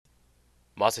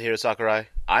Masahiro Sakurai,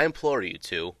 I implore you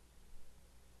to...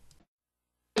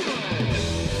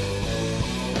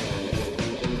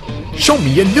 Show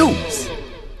me your news!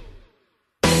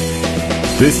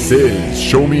 This is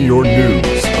Show Me Your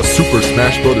News, a Super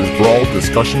Smash Bros. Brawl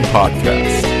discussion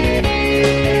podcast.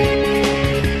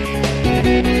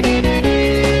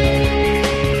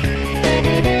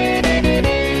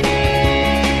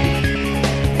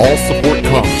 All support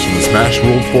comes from the Smash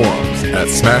World forums at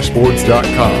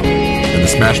smashboards.com and the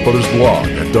Smash Bros. Blog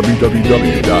at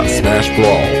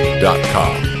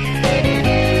www.smashbrawl.com.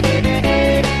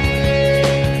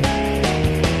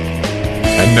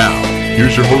 And now,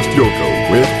 here's your host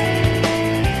Yoko with...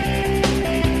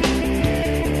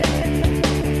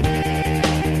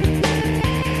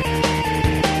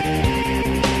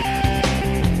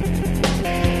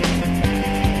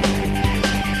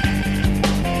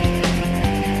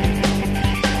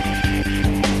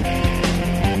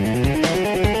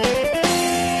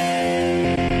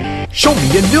 Show me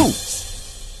your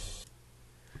news!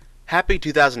 Happy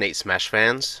 2008 Smash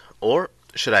fans, or...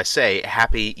 should I say,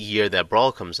 happy year that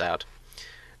Brawl comes out.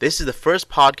 This is the first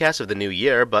podcast of the new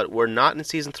year, but we're not in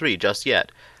Season 3 just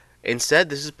yet. Instead,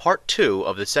 this is Part 2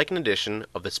 of the second edition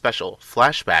of the special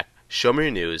Flashback Show Me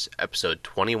Your News, Episode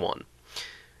 21.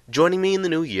 Joining me in the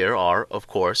new year are, of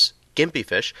course,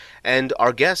 Gimpyfish, and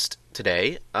our guest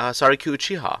today, Sariku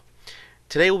Uchiha.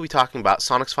 Today we'll be talking about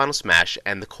Sonic's Final Smash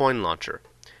and the Coin Launcher.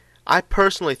 I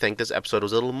personally think this episode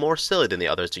was a little more silly than the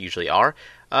others usually are,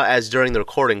 as during the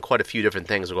recording quite a few different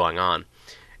things were going on.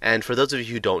 And for those of you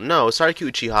who don't know, Sariku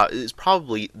Uchiha is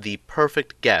probably the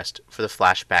perfect guest for the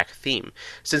flashback theme,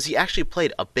 since he actually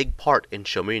played a big part in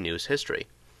Show Me Your News history.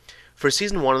 For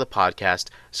Season 1 of the podcast,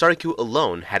 Sariku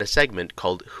alone had a segment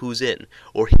called Who's In,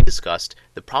 where he discussed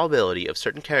the probability of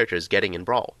certain characters getting in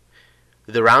Brawl.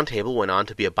 The Roundtable went on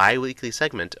to be a bi-weekly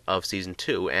segment of Season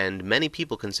 2, and many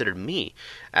people considered me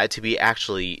to be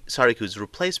actually Sariku's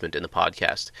replacement in the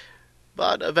podcast.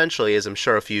 But eventually, as I'm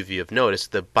sure a few of you have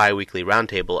noticed, the bi-weekly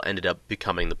Roundtable ended up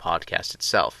becoming the podcast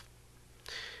itself.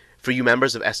 For you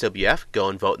members of SWF, go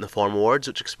and vote in the Forum Awards,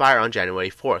 which expire on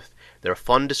January 4th. They're a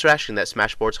fun distraction that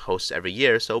Smashboards hosts every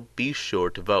year, so be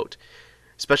sure to vote.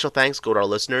 Special thanks go to our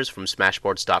listeners from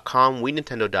Smashboards.com,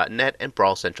 WeNintendo.net, and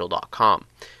BrawlCentral.com.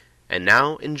 And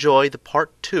now, enjoy the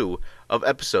Part 2 of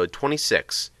Episode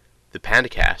 26, The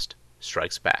PandaCast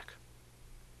Strikes Back.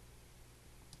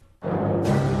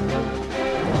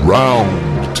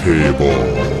 Roundtable.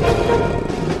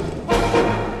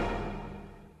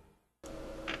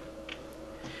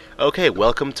 Okay,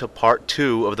 welcome to Part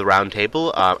 2 of the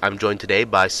Roundtable. I'm joined today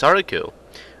by Sariku.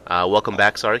 Welcome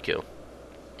back, Sariku.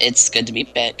 It's good to be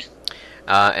back.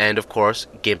 And, of course,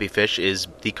 Gimpyfish is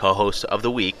the co-host of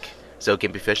the week. So,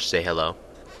 Gimpyfish, say hello.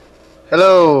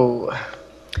 Hello.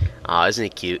 Aw, isn't he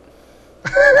cute?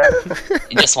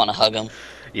 You just want to hug him.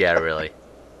 Yeah, really.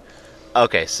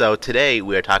 Okay, so today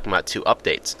we are talking about two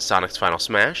updates, Sonic's Final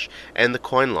Smash and the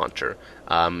Coin Launcher.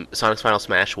 Sonic's Final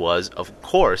Smash was, of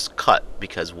course, cut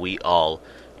because we all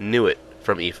knew it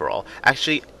from E4All.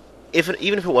 Actually, even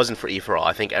if it wasn't for E4All,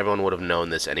 I think everyone would have known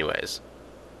this anyways.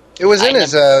 It was in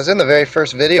it was in the very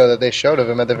first video that they showed of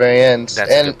him at the very end.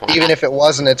 That's a good point. Even if it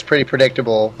wasn't, it's pretty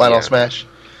predictable. Final Smash.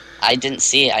 I didn't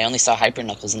see it. I only saw Hyper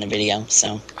Knuckles in the video.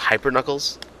 So Hyper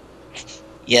Knuckles?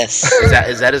 yes.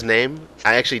 Is that his name?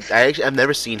 I've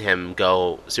never seen him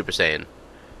go Super Saiyan.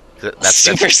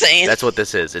 Super Saiyan. That's what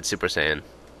this is. It's Super Saiyan.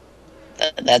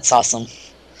 That's awesome.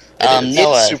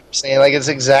 It's Super Saiyan. Like, it's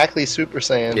exactly Super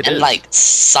Saiyan. It and is. like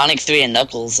Sonic 3 and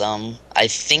Knuckles. I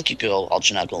think you could go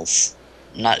Ultra Knuckles.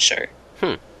 I'm not sure.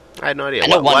 I had no idea. I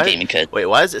know one game you could. Wait,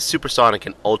 why is it Super Sonic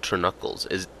and Ultra Knuckles?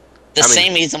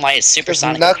 Same reason why it's Super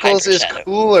Sonic. Knuckles and is Hyper Shadow.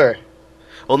 cooler.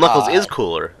 Well, Knuckles is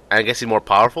cooler. I guess he's more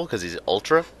powerful because he's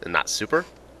Ultra and not Super.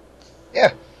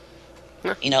 Yeah.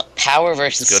 You know, power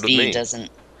versus Good with me. speed doesn't.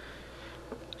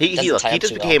 He tie up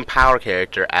just too became well. power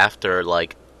character after,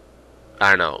 like, I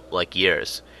don't know, like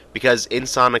years. Because in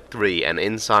Sonic 3 and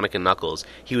in Sonic and Knuckles,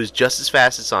 he was just as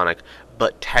fast as Sonic,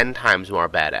 but 10 times more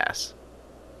badass.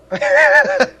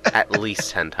 At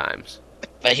least 10 times.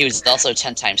 But he was also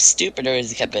 10 times stupider as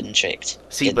he kept getting tricked.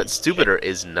 See, but stupider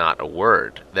is not a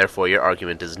word. Therefore, your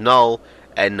argument is null,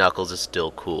 and Knuckles is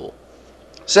still cool.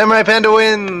 Samurai Panda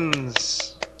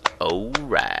wins.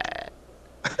 Alright.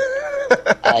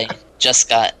 I just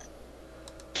got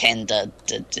panda.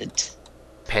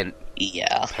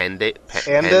 Yeah. Panded?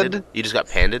 Panded? You just got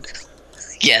panded?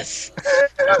 Yes.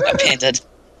 I panted.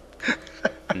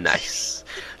 Nice.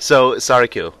 So,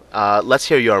 Sariku, let's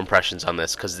hear your impressions on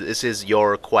this, because this is your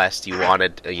request. You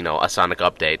wanted, a Sonic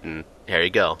update, and here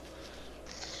you go.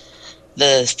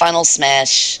 The Final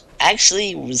Smash,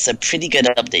 actually was a pretty good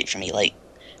update for me. Like,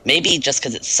 maybe just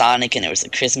because it's Sonic and it was a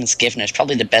Christmas gift, and it was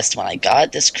probably the best one I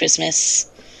got this Christmas.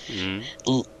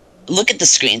 Look at the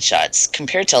screenshots.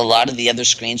 Compared to a lot of the other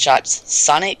screenshots,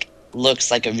 Sonic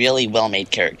looks like a really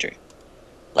well-made character.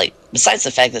 Like, besides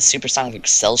the fact that Super Sonic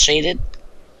looks cel-shaded,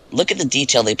 look at the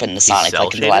detail they put into Sonic,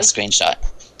 like in the last screenshot.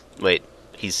 Wait,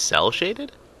 he's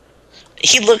cel-shaded?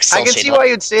 He looks cel-shaded. I can see why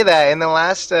you'd say that. In the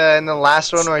last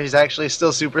one where he's actually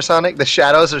still Supersonic, the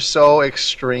shadows are so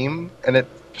extreme, and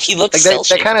he looks like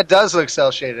cel-shaded. that kind of does look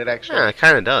cel-shaded, actually. Yeah, it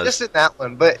kind of does. Just in that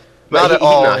one, but not at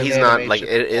all. No, he's not, like,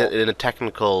 in a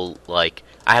technical, like...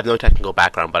 I have no technical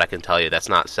background, but I can tell you that's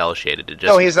not cel-shaded. It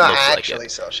just no, he's not looks actually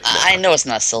like cel-shaded. I know it's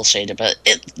not cel-shaded, but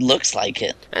it looks like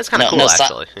it. It's kind of cool,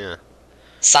 actually. Yeah.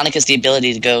 Sonic has the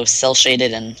ability to go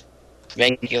cel-shaded and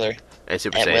regular. And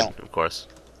Super Saiyan, of course.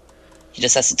 He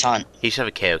just has to taunt. He should have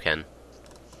a Kaioken.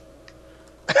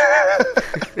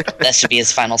 That should be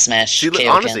his final smash. See,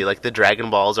 honestly, like, the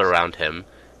Dragon Balls are around him.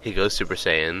 He goes Super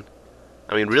Saiyan.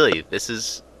 I mean, really, this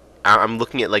is... I'm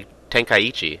looking at, like,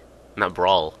 Tenkaichi, not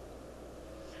Brawl.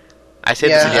 I say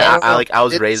this again. I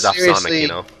was raised off Sonic, you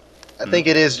know. I think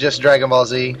it is just Dragon Ball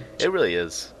Z. It really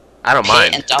is. I don't Pit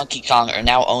mind. and Donkey Kong are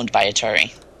now owned by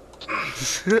Atari.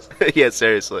 Yeah,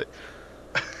 seriously.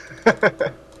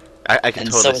 I can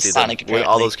totally see Sonic, them with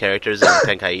all those characters in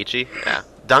Tenkaichi. Yeah,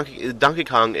 Donkey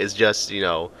Kong is just, you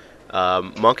know,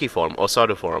 monkey form,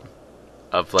 Osada form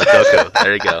of, like, Goku.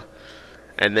 There you go.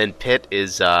 And then Pit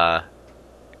is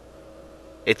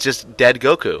it's just dead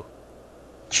Goku.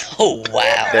 Oh,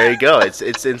 wow. There you go. It's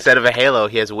instead of a halo,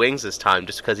 he has wings this time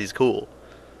just because he's cool.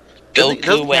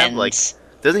 Goku wins.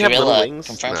 Doesn't he have little Gorilla wings?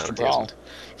 confirmed for he Brawl.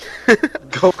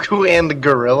 Goku and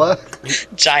Gorilla?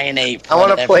 Giant ape. I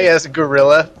want to play as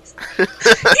Gorilla.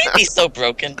 He'd be so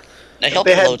broken. No, If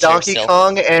they had Donkey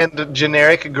Kong and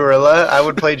generic Gorilla, I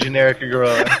would play generic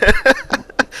Gorilla.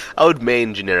 I would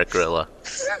main generic Gorilla.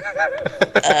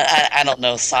 I don't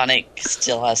know. Sonic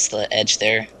still has the edge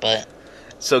there, but...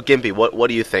 So, Gimpy, what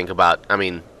do you think about... I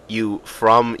mean, you,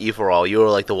 from E4All, you were,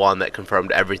 like, the one that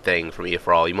confirmed everything from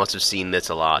E4All. You must have seen this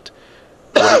a lot.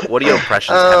 What are your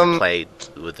impressions having played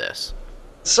with this?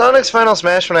 Sonic's Final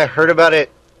Smash, when I heard about it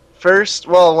first...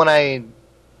 Well, when I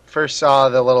first saw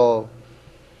the little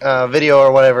video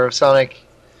or whatever of Sonic,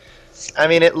 I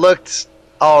mean, it looked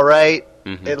alright.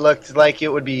 Mm-hmm. It looked like it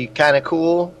would be kind of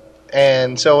cool.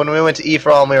 And so when we went to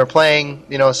E4All and we were playing,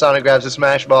 you know, Sonic grabs a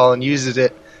Smash Ball and uses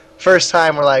it. First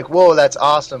time, we're like, whoa, that's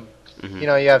awesome. Mm-hmm. You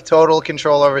know, you have total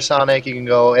control over Sonic. You can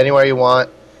go anywhere you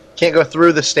want. Can't go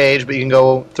through the stage, but you can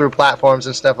go through platforms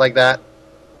and stuff like that.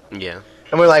 Yeah.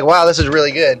 And we're like, wow, this is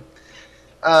really good.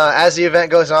 As the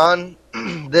event goes on,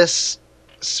 this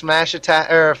Smash attack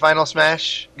or Final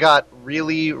Smash got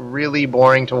really, really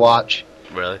boring to watch.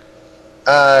 Really?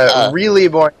 Really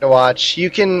boring to watch.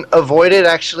 You can avoid it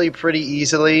actually pretty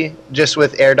easily, just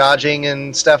with air dodging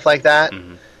and stuff like that.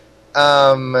 Mm-hmm.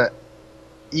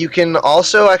 You can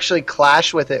also actually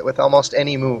clash with it with almost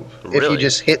any move. Really? If you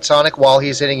just hit Sonic while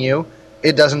he's hitting you,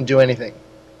 it doesn't do anything.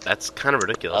 That's kind of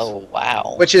ridiculous. Oh,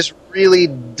 wow. Which is really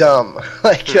dumb.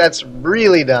 That's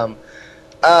really dumb.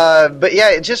 But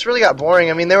yeah, it just really got boring.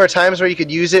 I mean, there were times where you could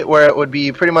use it where it would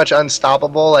be pretty much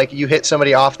unstoppable. Like, you hit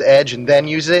somebody off the edge and then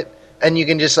use it, and you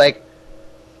can just, like,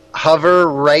 hover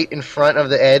right in front of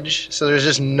the edge, so there's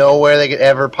just nowhere they could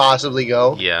ever possibly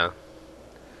go. Yeah.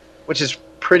 Which is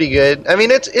pretty good. I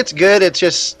mean, it's good. It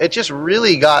just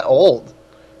really got old.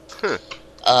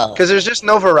 Because there's just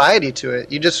no variety to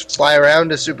it. You just fly around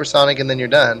to Supersonic and then you're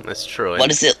done. That's true.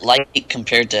 What is it like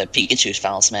compared to Pikachu's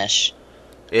Final Smash?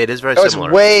 It is very similar.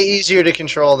 It's way easier to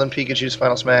control than Pikachu's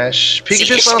Final Smash.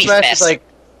 Pikachu's Final Smash is like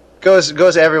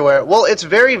goes everywhere. Well, it's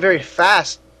very, very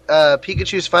fast.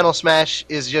 Pikachu's Final Smash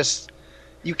is just,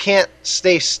 you can't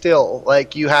stay still.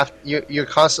 Like, you're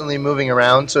constantly moving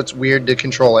around, so it's weird to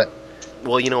control it.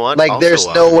 Well, you know what? Like, also, there's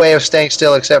no way of staying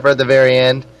still except for at the very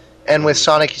end. And with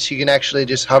Sonic, you can actually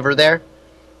just hover there.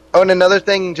 Oh, and another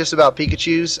thing just about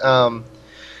Pikachu's,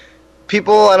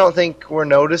 people, I don't think, were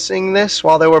noticing this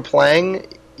while they were playing.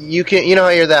 You know how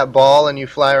you're that ball and you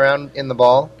fly around in the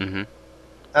ball?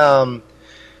 Mm-hmm.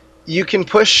 You can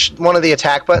push one of the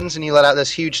attack buttons and you let out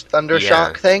this huge thunder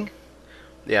shock thing.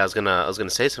 Yeah, I was gonna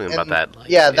say something about that. Like,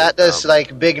 that does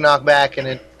like big knockback,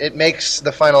 and it makes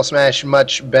the Final Smash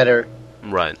much better.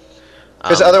 Right.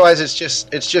 Because otherwise, it's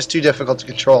just too difficult to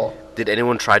control. Did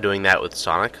anyone try doing that with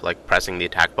Sonic, like pressing the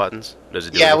attack buttons? Does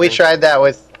it do anything? We tried that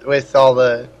with all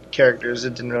the characters.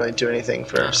 It didn't really do anything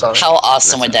for Sonic. How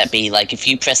awesome would that be? Like, if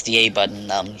you press the A button,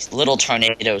 little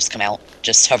tornadoes come out.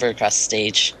 Just hover across the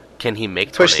stage. Can he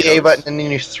make tornadoes? Push the A button and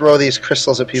then you throw these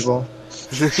crystals at people.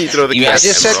 You throw the I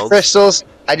just said crystals.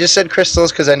 I just said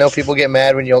crystals because I know people get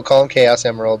mad when you'll call them Chaos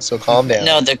Emeralds, so calm down.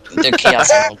 No, they're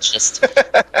Chaos Emeralds. Just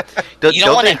you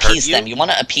don't want to appease them. You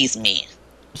want to appease me.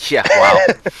 Yeah, wow.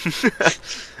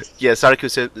 Yeah, Sonic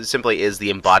simply is the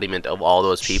embodiment of all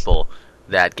those people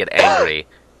that get angry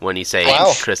when you say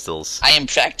crystals. I am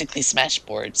practically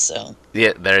Smashboard, so...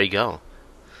 Yeah, there you go.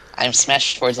 I'm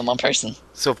Smashboards in one person.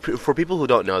 So for people who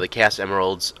don't know, the Chaos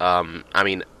Emeralds, I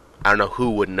mean, I don't know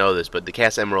who would know this, but the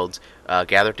Chaos Emeralds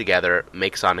gather together,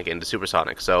 make Sonic into Super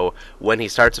Sonic. So when he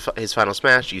starts his Final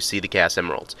Smash, you see the Chaos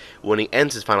Emeralds. When he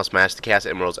ends his Final Smash, the Chaos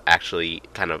Emeralds actually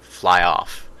kind of fly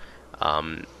off.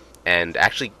 And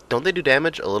actually, don't they do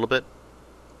damage a little bit?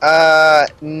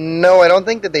 No, I don't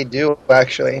think that they do,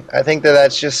 actually. I think that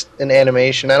that's just an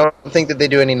animation. I don't think that they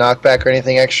do any knockback or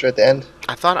anything extra at the end.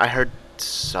 I thought I heard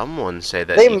someone say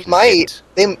that they might.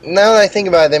 Now that I think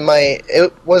about it, they might.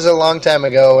 It was a long time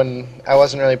ago, and I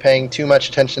wasn't really paying too much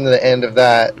attention to the end of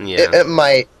that. Yeah. It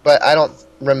might, but I don't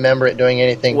remember it doing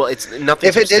anything. Well, it's nothing.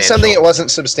 If it did something, it wasn't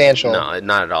substantial. No,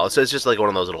 not at all. So it's just like one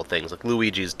of those little things, like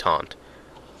Luigi's taunt.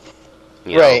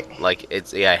 Right. Like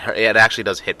it actually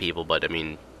does hit people, but I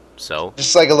mean, so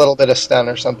just like a little bit of stun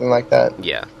or something like that.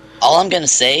 Yeah. All I'm going to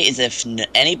say is if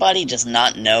anybody does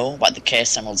not know what the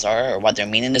Chaos Emeralds are or what their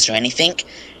meaning is or anything,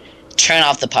 turn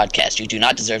off the podcast. You do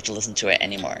not deserve to listen to it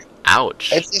anymore.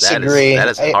 Ouch. I disagree. That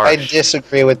is harsh. I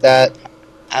disagree with that.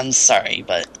 I'm sorry,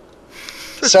 but...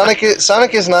 Sonic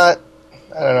is not...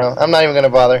 I don't know. I'm not even going to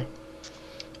bother.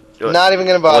 Not even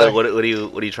going to bother. What are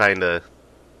you trying to...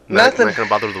 Nothing. Not going to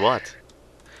bother with what?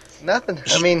 Nothing.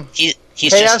 I mean, he's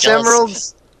Chaos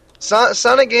Emeralds...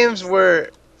 Sonic games were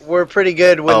pretty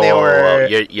good when they were...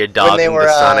 You're dogging the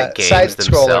Sonic games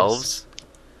themselves?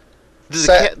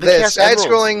 The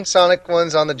side-scrolling Sonic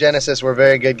ones on the Genesis were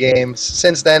very good games.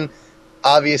 Since then,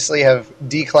 obviously, have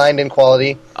declined in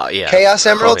quality. Yeah. Chaos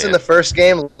Emeralds in the first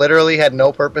game literally had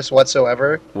no purpose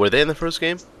whatsoever. Were they in the first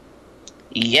game?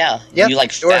 Yeah. Yep, you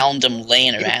found them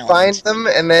laying around. You find them,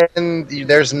 and then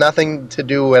there's nothing to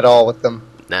do at all with them.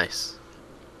 Nice.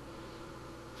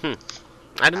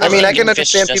 I mean, I can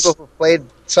understand people who played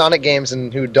Sonic games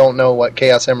and who don't know what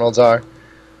Chaos Emeralds are.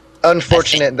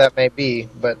 Unfortunate that may be,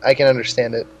 but I can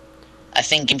understand it. I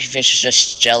think Gimpy Fish is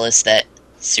just jealous that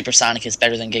Super Sonic is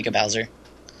better than Giga Bowser.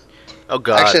 Oh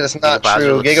god. Actually, that's not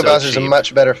true. Giga Bowser's a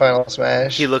much better Final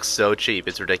Smash. He looks so cheap,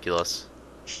 it's ridiculous.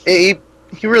 He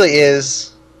really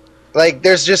is. Like,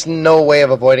 there's just no way of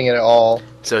avoiding it at all.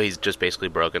 So he's just basically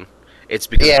broken. It's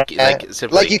because,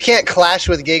 simply... you can't clash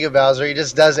with Giga Bowser. He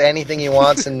just does anything he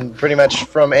wants and pretty much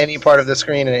from any part of the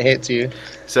screen and it hits you.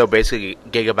 So basically,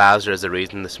 Giga Bowser is the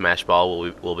reason the Smash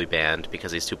Ball will be banned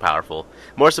because he's too powerful.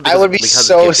 More so because I would be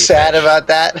so sad about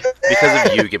that.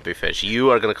 Because of you, Gimpy Fish. You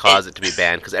are going to cause it to be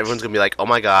banned because everyone's going to be like, oh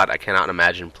my god, I cannot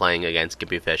imagine playing against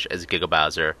Gimpy Fish as Giga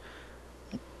Bowser.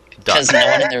 Because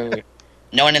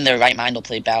no one in their right mind will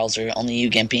play Bowser, only you,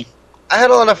 Gimpy. I had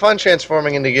a lot of fun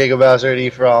transforming into Giga Bowser at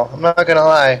E-For-All. I'm not gonna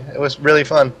lie, it was really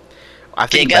fun. I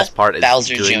think the best part is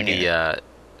Bowser doing Jr. the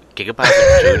Giga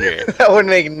Bowser Jr. That would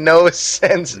make no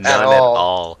sense None at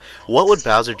all. What would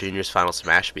Bowser Jr.'s Final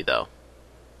Smash be, though?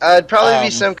 It'd probably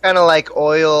be some kind of like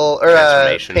oil or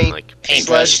paint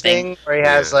sludge thing, where he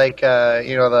has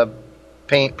the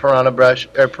paint piranha brush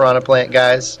or piranha plant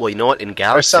guys. Well, you know what? In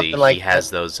Galaxy, he has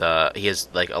those. He has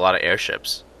like a lot of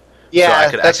airships.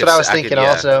 Yeah, so that's what I was thinking.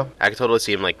 Also, I could totally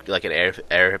see him like an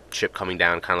airship coming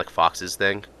down, kind of like Fox's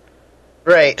thing.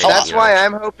 Right. That's why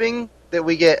I'm hoping that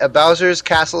we get a Bowser's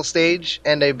Castle stage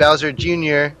and a Bowser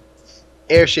Jr.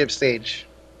 airship stage.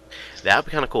 That would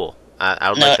be kind of cool. I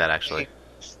would like that actually.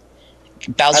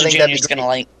 Bowser Jr. is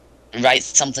gonna write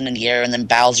something in the air, and then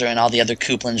Bowser and all the other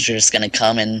Koopalins are just gonna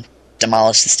come and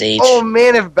demolish the stage. Oh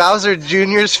man, if Bowser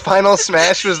Jr.'s Final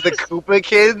Smash was the Koopa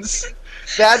Kids,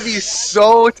 that'd be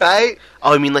so tight.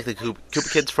 Oh, you mean like the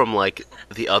Koopa Kids from like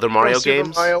the other Mario games?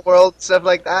 Super Mario World, stuff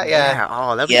like that, yeah.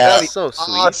 Oh, that'd be so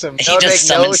sweet. Awesome. That would make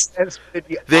no sense, but it'd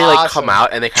be they awesome. like come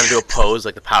out and they kind of do a pose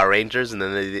like the Power Rangers, and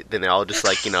then they all just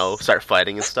like start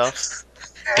fighting and stuff.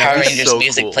 Power Rangers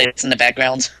music plays in the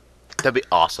background. That'd be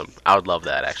awesome. I would love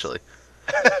that actually.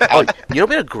 It'd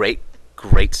be a great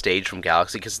stage from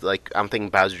Galaxy, because like I'm thinking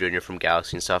Bowser Jr. from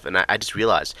Galaxy and stuff, and I just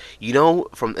realized,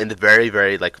 from in the very,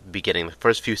 very like beginning, the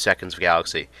first few seconds of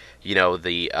Galaxy,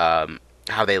 the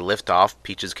how they lift off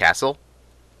Peach's castle.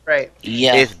 Right.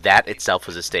 Yeah. If that itself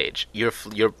was a stage, you're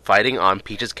fighting on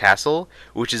Peach's castle,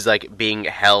 which is like being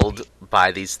held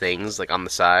by these things like on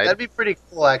the side. That'd be pretty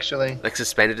cool, actually. Like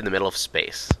suspended in the middle of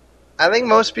space. I think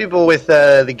most people with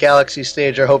the Galaxy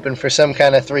stage are hoping for some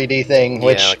kind of 3D thing,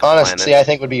 which like honestly I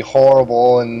think would be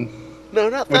horrible and no,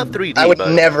 not 3D. I would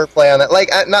never play on that. Like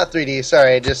not 3D,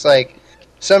 sorry, just like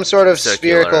Some sort of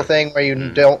Circular. spherical thing where you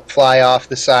don't fly off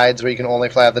the sides, where you can only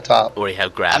fly off the top. Or you have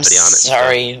I'm gravity on it. and stuff.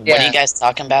 sorry. What are Yeah. you guys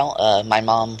talking about? My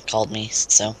mom called me,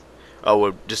 so Oh,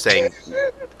 we're just saying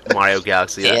Mario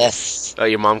Galaxy. yes. Oh,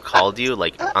 your mom called you,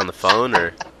 like, on the phone,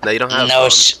 or... No, you don't have a No, phone.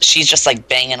 she's just like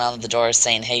banging on the door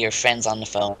saying, "Hey, your friend's on the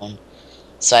phone."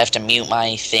 So I have to mute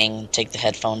my thing, take the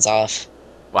headphones off.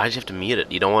 Why'd you have to mute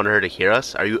it? You don't want her to hear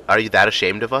us? Are you that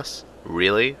ashamed of us?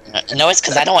 Really? No, it's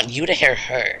because I don't want you to hear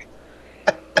her.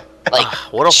 Like,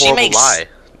 What a she horrible makes- lie.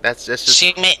 That's just...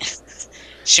 she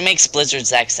makes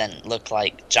Blizzard's accent look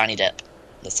like Johnny Depp.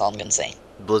 That's all I'm gonna say.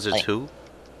 Blizzard's like- who?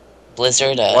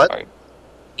 Blizzard, What? or,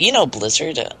 you know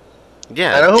Blizzard.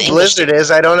 Yeah. I know who the English- Blizzard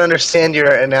is. I don't understand your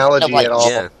analogy No, like- at all.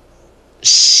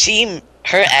 Yeah.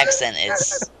 Her accent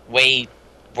is way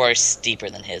worse, deeper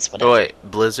than his. Whatever. Oh, wait.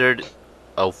 Blizzard...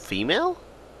 Oh, female?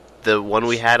 The one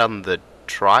we had on the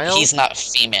trial? He's not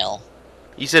female.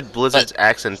 You said Blizzard's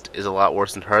accent is a lot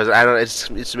worse than hers. I don't.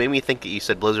 It's made me think that you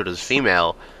said Blizzard is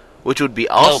female, which would be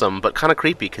awesome, but kind of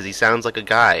creepy because he sounds like a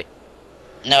guy.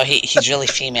 No, he's really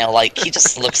female. Like, he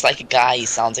just looks like a guy. He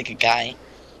sounds like a guy,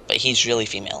 but he's really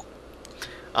female.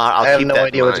 I'll I have keep no that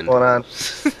idea in what's mind. going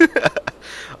on.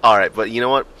 All right, but you know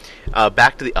what?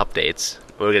 Back to the updates.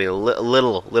 We're getting a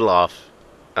little off.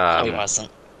 No, he wasn't.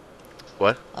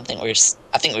 What? I think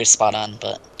we're spot on,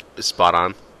 but Spot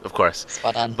on, of course.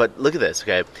 spot on. But look at this,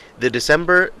 okay? The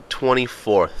December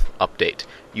 24th update.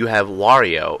 You have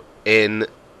Wario in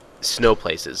snow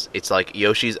places. It's like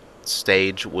Yoshi's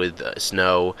stage with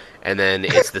snow, and then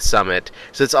it's the summit.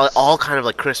 So it's all kind of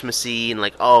like Christmassy, and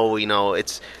like, oh,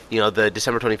 it's, the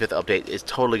December 25th update is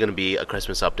totally going to be a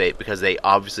Christmas update because they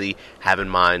obviously have in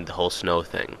mind the whole snow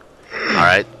thing.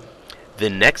 Alright? The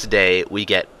next day, we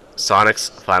get Sonic's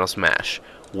Final Smash.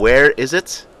 Where is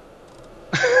it?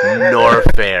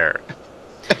 Norfair.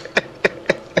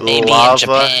 Maybe in Lava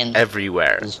Japan.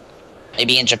 everywhere.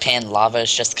 Maybe in Japan, lava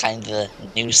is just kind of the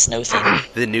new snow thing.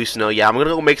 The new snow. Yeah, I'm gonna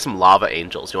go make some lava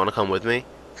angels. You want to come with me?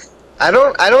 I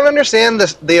don't understand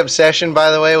the obsession,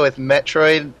 by the way, with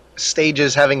Metroid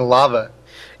stages having lava.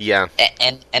 Yeah,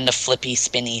 and the flippy,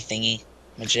 spinny thingy,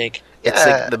 majig. it's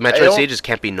Yeah, like the I Metroid don't- stages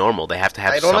can't be normal. They have to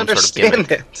have I don't some sort of understand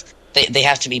gimmick. it. They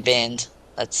have to be banned.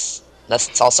 That's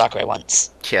all Sakurai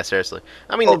wants. Yeah, seriously.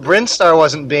 I mean, Well, Brinstar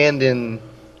wasn't banned in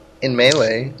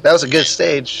Melee. That was a good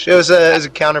stage. It was a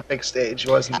counterpick stage,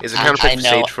 wasn't it? it's a counterpick I know.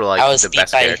 stage for like I was the beat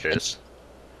best by- characters.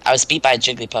 I was beat by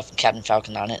Jigglypuff and Captain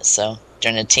Falcon on it, so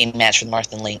during a team match with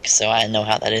Marth and Link, so I know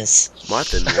how that is.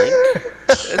 Martin Link.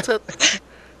 It's a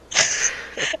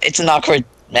It's an awkward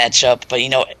matchup, but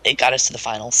it got us to the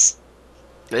finals.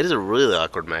 It is a really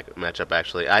awkward matchup,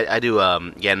 actually. I do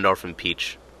Ganondorf and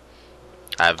Peach.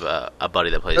 I have a buddy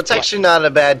that plays That's Peach. actually not a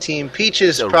bad team. Peach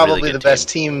is It's a probably really the good best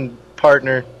team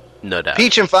partner. No doubt.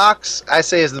 Peach and Fox, I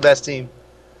say, is the best team.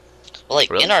 Well, like,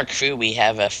 Really? in our crew, we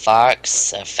have a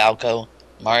Fox, a Falco,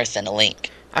 Marth, and a Link.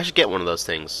 I should get one of those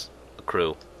things. A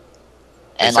crew. It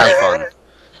And, sounds like,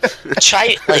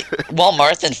 fun. while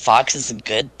Marth and Fox is a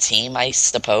good team, I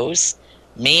suppose,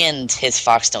 me and his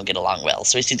Fox don't get along well,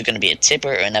 so it's either going to be a tipper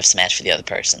or an F smash for the other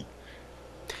person.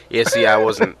 Yeah, see, I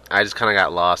just kind of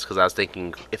got lost because I was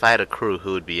thinking, if I had a crew,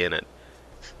 who would be in it?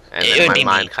 And It then would my be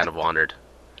mind me. kind of wandered.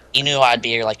 You knew I'd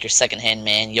be like your second-hand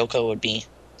man. Yoko would be,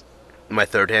 My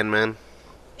third hand man?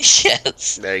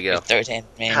 yes, There you your go. third-hand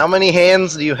man. How many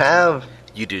hands do you have?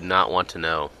 You do not want to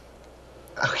know.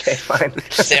 Okay, fine.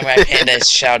 Samurai Panda is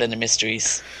shouting the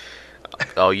mysteries.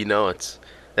 Oh, you know it's...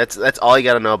 That's all you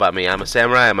gotta know about me. I'm a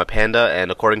samurai, I'm a panda,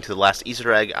 and according to the last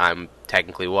Easter egg, I'm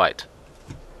technically white.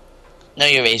 No,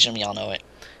 you're Asian. We all know it.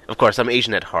 Of course, I'm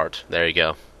Asian at heart. There you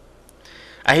go.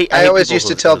 I hate always people used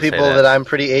to who tell say people that I'm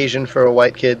pretty Asian for a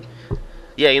white kid.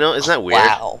 Yeah, isn't that weird?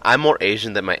 Wow. I'm more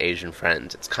Asian than my Asian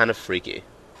friends. It's kind of freaky.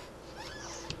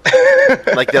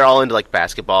 Like, they're all into, like,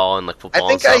 basketball and, like, football I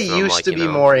think and I stuff. and I'm used like, to be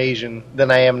more Asian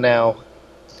than I am now.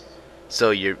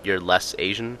 So you're less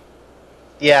Asian?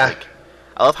 Yeah. Like,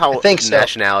 I love how I think so.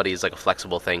 nationality is, like, a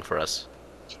flexible thing for us.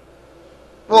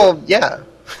 Well, yeah.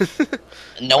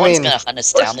 No I one's mean, gonna hunt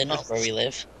us course down. They it know is. where we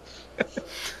live.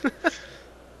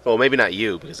 Well, maybe not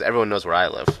you, because everyone knows where I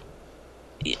live.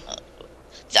 Yeah.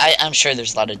 I'm sure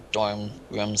there's a lot of dorm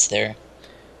rooms there.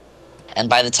 And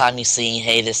by the time you see,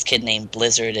 hey, this kid named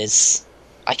Blizzard is...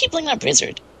 I keep blaming on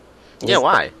Blizzard. Yeah,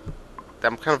 why?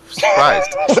 I'm kind of surprised.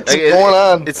 What's Like, going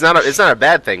on? It's not a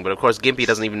bad thing, but of course Gimpy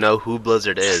doesn't even know who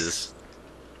Blizzard is.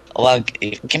 Well,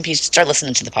 Gimpy, start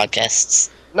listening to the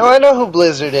podcasts. No, I know who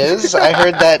Blizzard is. I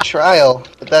heard that trial,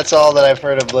 but that's all that I've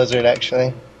heard of Blizzard,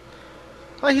 actually.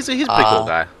 Well, he's a pretty cool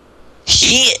guy.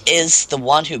 He is the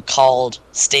one who called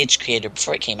Stage Creator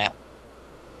before it came out.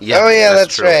 Yeah, Oh, yeah,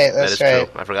 that's true. right, That that's is right.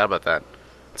 true. I forgot about that.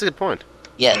 That's a good point.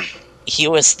 Yeah, he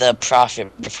was the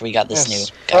prophet before we got this new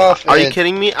Yes, guy. prophet. Are you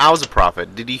kidding me? I was a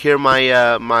prophet. Did you hear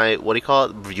my my what do you call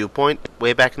it, viewpoint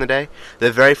way back in the day?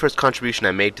 The very first contribution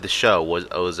I made to the show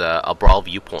was a Brawl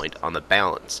viewpoint on the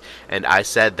balance, and I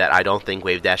said that I don't think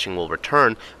wave dashing will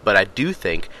return, but I do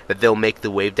think that they'll make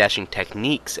the wave dashing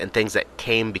techniques and things that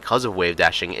came because of wave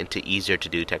dashing into easier to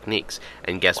do techniques.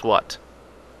 And guess what?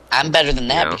 I'm better than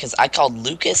that Yeah. because I called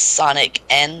Lucas, Sonic,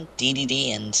 and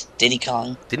DDD and Diddy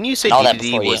Kong. Didn't you say And all that DDD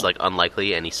before was you. like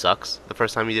unlikely and he sucks the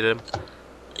first time you did him?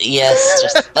 Yes,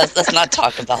 just let's not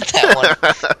talk about that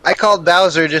one. I called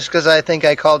Bowser just because I think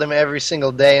I called him every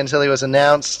single day until he was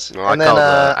announced. No, I and then called,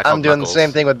 I called I'm doing Knuckles. the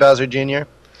same thing with Bowser Jr.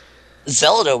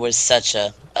 Zelda was such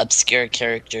a obscure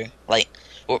character. Like,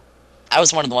 I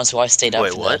was one of the ones who always stayed up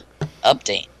Wait, for what? the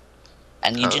update,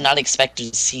 and you do not expect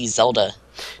to see Zelda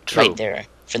True. right there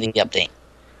for the update.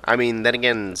 I mean, then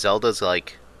again, Zelda's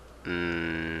like,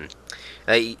 I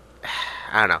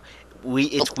don't know.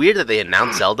 It's weird that they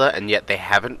announced Zelda and yet they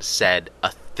haven't said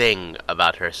a thing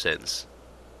about her since.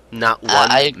 Not one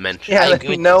I- mention. Yeah, I agree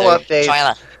with no they're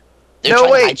updates. They're No,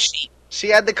 trying wait. to hide sheep. She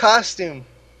had the costume.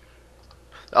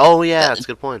 Oh yeah, that's a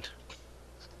good point.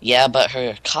 Yeah, but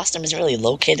her costume isn't really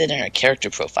located in her character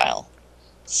profile.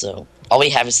 So all we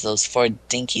have is those 4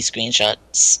 dinky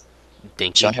screenshots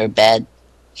Dinky. showing her bad,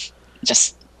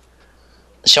 just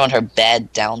showing her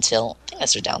bad down tilt. I think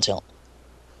that's her down tilt.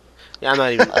 Yeah, I'm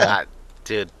not even.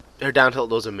 Dude, her down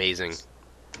tilt was amazing.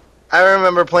 I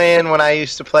remember playing when I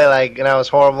used to play, like, and I was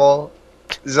horrible.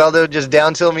 Zelda would just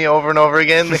down tilt me over and over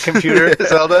again, the computer,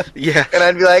 Zelda. Yeah. And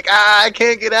I'd be like, I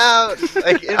can't get out.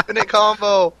 Like, infinite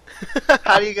combo.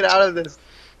 How do you get out of this?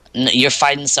 You're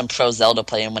fighting some pro Zelda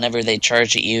player, and whenever they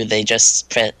charge at you, they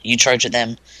just you charge at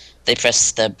them. They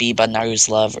press the B button, Naru's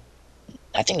love.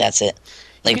 I think that's it.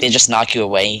 Like, they just knock you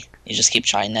away. You just keep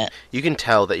trying that. You can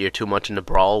tell that you're too much into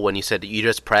Brawl when you said that you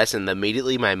just press and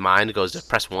immediately my mind goes to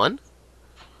press 1?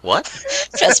 What?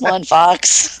 Press 1,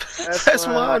 Fox. Press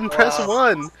 1, press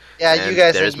 1. Yeah, And you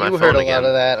guys, there's my you heard a phone again. lot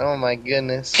of that. Oh my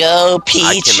goodness. Go, I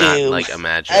cannot, Pichu. like,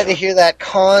 imagine. I had to hear that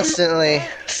constantly.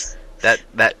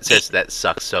 That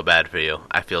sucks so bad for you.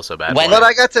 I feel so bad When- for But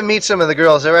I got to meet some of the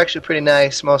girls. They were actually pretty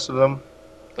nice, most of them.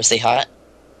 Was they hot?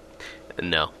 you.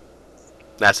 No.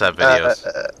 That's not videos.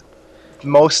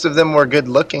 Most of them were good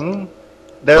looking.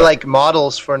 They're like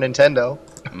models for Nintendo.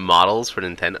 Models for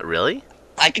Nintendo? Really?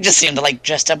 I could just see them like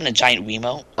dressed up in a giant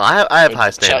Wiimote. Well, I have Or high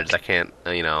standards. Chuck. I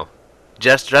can't,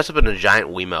 just dress up in a giant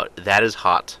Wiimote. That is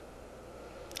hot.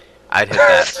 I'd hit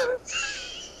that.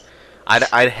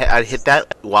 I'd hit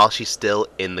that while she's still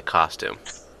in the costume.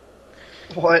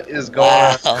 What is going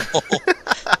Wow. on?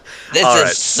 This All is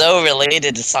right. so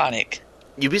related to Sonic.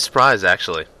 You'd be surprised,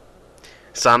 actually.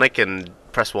 Sonic and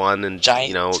press 1 and,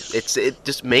 Giant. it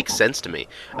just makes sense to me.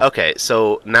 Okay,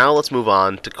 so now let's move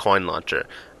on to Coin Launcher.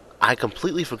 I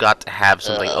completely forgot to have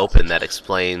something open that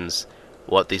explains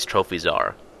what these trophies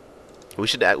are. We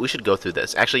should go through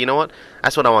this. Actually, you know what?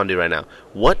 That's what I want to do right now.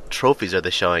 What trophies are they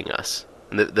showing us?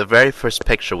 In the very first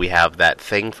picture we have that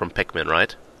thing from Pikmin,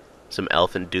 right? Some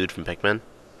elephant dude from Pikmin.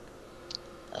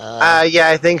 Yeah,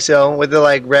 I think so. With the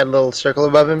like red little circle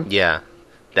above him. Yeah,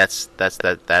 that's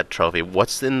that trophy.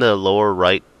 What's in the lower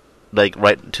right, like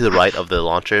right to the right of the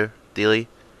launcher, Dealey?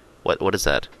 What is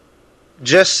that?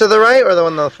 Just to the right, or the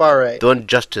one on the far right? The one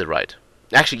just to the right.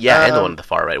 Actually, yeah, and the Um, one to the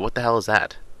far right. What the hell is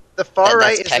that? The far That's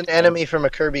right is an Pac-Man. enemy from a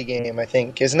Kirby game, I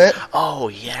think, isn't it? Oh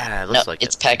yeah, it No, looks like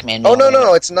it's it. Pac-Man. Oh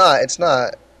no, it's not. It's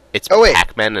not. It's oh, wait.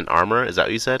 Pac-Man and armor. Is that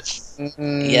what you said?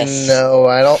 Yes. No,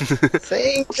 I don't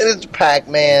think that it's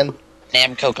Pac-Man.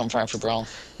 Namco confirmed for Brawl.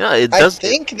 Yeah, it I does.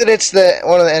 think that it's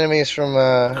one of the enemies from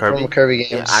Kirby? Kirby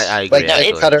games. Yeah, I agree, Like No, actually.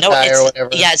 it's Cutter no, Guy it's or whatever.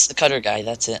 yeah, it's the Cutter Guy.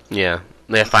 That's it. Yeah,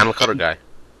 Final Cutter guy,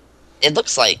 It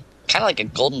looks like kind of like a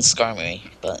golden Skarmory,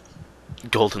 but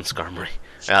Golden Skarmory.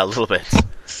 A little bit.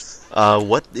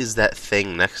 What is that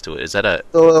thing next to it? Is that a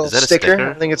The little is that a sticker? sticker?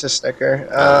 I think it's a sticker.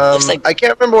 Looks like- I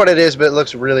can't remember what it is, but it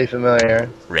looks really familiar.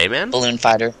 Rayman? Balloon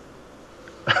Fighter.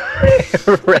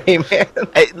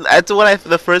 Rayman. That's what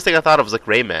the first thing I thought of was like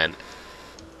Rayman.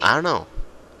 I don't know.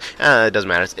 It doesn't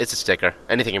matter. It's a sticker.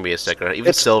 Anything can be a sticker.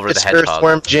 Even Silver it's the Hedgehog.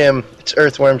 Earthworm Jim. It's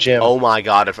Earthworm Jim. Oh my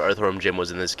god, if Earthworm Jim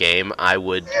was in this game, I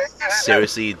would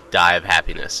seriously die of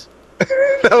happiness.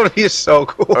 That would be so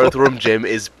cool. Earthworm Jim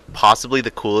is possibly the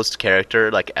coolest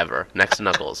character like ever, next to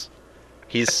Knuckles.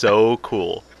 He's so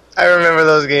cool. I remember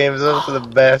those games. Those were the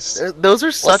best. Those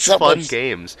are such up fun with-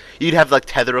 games. You'd have like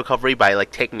tether recovery by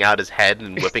like taking out his head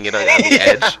and whipping it on the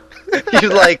edge. You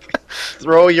like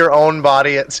throw your own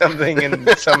body at something, and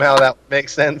somehow that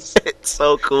makes sense. It's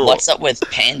so cool. What's up with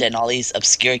Panda and all these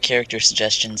obscure character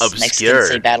suggestions? Obscure? Mexicans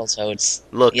say Battletoads.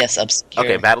 Look, Yes, obscure.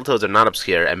 Okay, Battletoads are not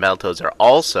obscure, and Battletoads are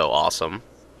also awesome.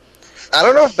 I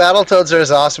don't know if Battletoads are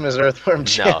as awesome as Earthworm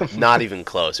Jim. No, not even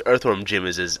close. Earthworm Jim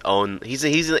is his own. He's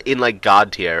in like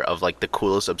god tier of like the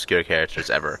coolest obscure characters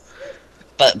ever.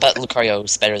 But Lucario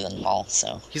is better than them all,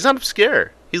 so. He's not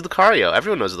obscure. He's Lucario.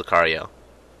 Everyone knows Lucario.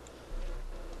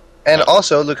 And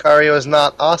also, Lucario is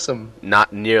not awesome.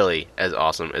 Not nearly as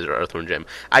awesome as Earthworm Jim.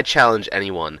 I challenge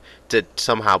anyone to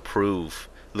somehow prove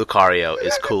Lucario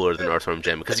is cooler than Earthworm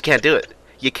Jim, because you can't do it.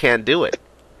 You can't do it.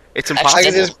 It's Actually,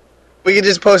 impossible. We could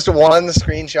just post one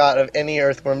screenshot of any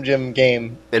Earthworm Jim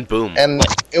game, And boom. and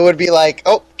it would be like,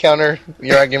 oh, counter,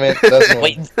 your argument doesn't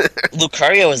Wait, work.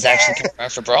 Lucario is actually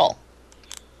confirmed for Brawl.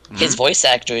 Hmm? His voice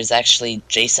actor is actually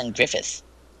Jason Griffith.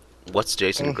 What's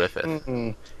Jason Griffith?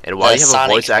 Mm-mm. And why The do you have a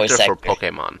Sonic voice actor voice for actor.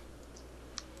 Pokemon?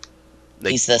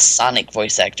 Like, He's the Sonic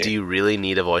voice actor. do you really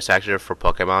need a voice actor for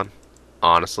Pokemon?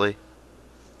 Honestly?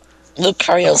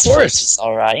 Lucario's Of course. voice is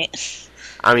alright.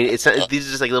 I mean, these are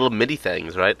just like little MIDI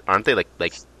things, right? Aren't they? Like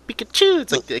Pikachu.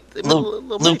 It's like little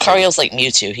MIDI Lucario's like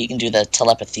Mewtwo. He can do the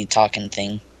telepathy talking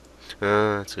thing. things.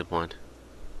 That's a good point.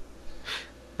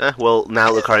 Well,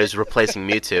 now Lucario's replacing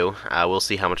Mewtwo. We'll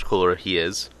see how much cooler he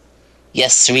is.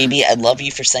 Yes, Cerebi, I love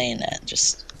you for saying that.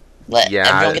 Just let Yeah,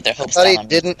 everyone get their I hopes thought down he on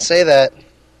didn't Mewtwo. say that.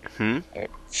 Hmm? Or No,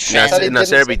 fans- thought he no,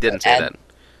 didn't Cerebi say didn't say Ad- that.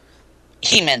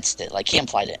 He meant it. Like, he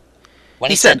implied it. When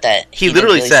He he said that, He didn't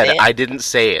literally really said, say it. "I didn't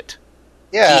say it."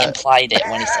 He Yeah. implied it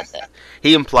when he said that.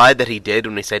 He implied that he did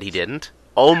when he said he didn't.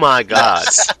 Oh my god!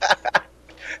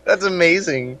 That's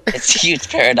amazing. It's a huge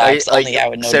paradox. Only I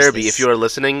would notice Cerebi, this. if you are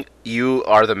listening, you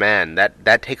are the man.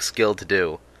 That takes skill to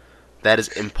do. That is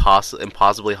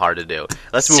impossibly hard to do.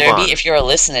 Let's move Cerebi, on. if you're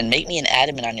listening, make me an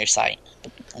admin on your site.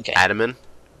 Okay. Admin,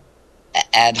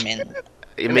 Admin.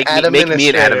 make Adam me an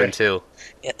administrator. admin too.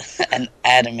 Yeah, an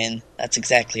admin. That's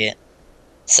exactly it.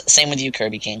 Same with you,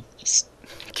 Kirby King. Just,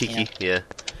 Kiki, yeah.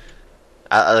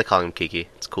 I like calling him Kiki.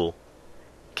 It's cool.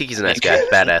 Kiki's a nice guy,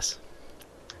 badass.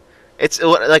 It's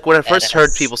like when I first heard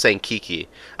Badass. people saying Kiki,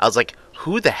 I was like,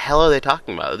 "Who the hell are they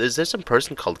talking about? Is there some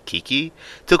person called Kiki?"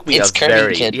 Took me It's a Kirby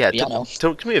very Kid, yeah, you know.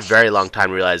 took me a very long time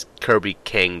to realize Kirby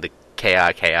King, the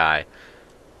K-I-K-I.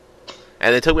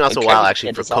 And it took me also a And while Kirby actually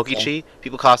Kid for is also- Kokichi.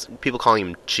 People calling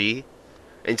him Chi,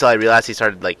 until I realized he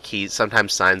started like he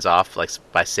sometimes signs off like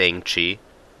by saying Chi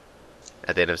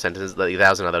at the end of sentences. Like, that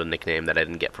was another nickname that I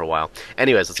didn't get for a while.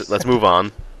 Anyways, let's move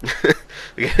on.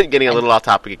 Getting a little off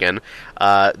topic again.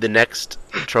 The next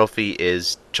trophy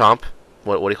is Chomp.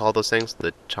 What do you call those things?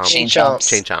 The Chomp Chain Chomps.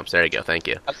 Chain Chomps. There you go. Thank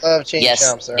you. I love Chain yes,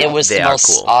 Chomps. They're it was They the are most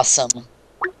cool. awesome.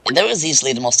 That was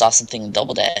easily the most awesome thing in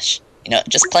Double Dash. You know,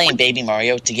 just playing Baby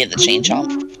Mario to get the Chain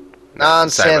Chomp.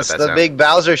 Nonsense. Sorry about that The sound. big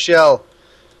Bowser shell.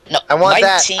 No, I want my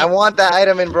that. Team, I want that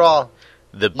item in Brawl.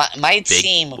 The my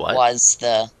team what? was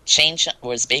the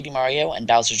was Baby Mario and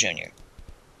Bowser Jr.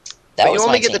 That But was you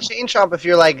only my get team. the Chain Chomp if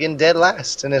you're like in dead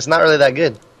last, and it's not really that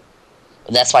good.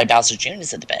 That's why Bowser Jr.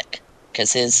 is at the back,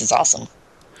 because his is awesome.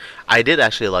 I did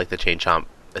actually like the Chain Chomp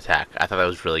attack. I thought that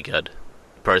was really good.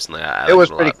 Personally, I It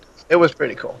was liked a pretty. lot. It was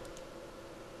pretty cool.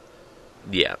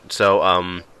 Yeah. So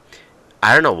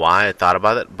I don't know why I thought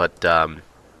about it, but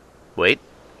wait.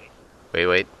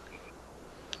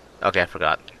 Okay, I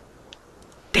forgot.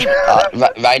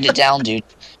 Write it down, dude.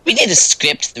 We need to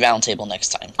script the round table next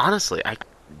time. Honestly,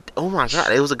 oh my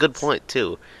god, it was a good point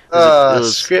too. It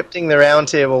was Scripting the round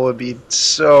table would be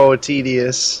so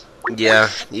tedious. yeah,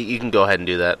 you can go ahead and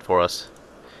do that for us.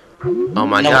 Oh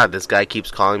my No. god, this guy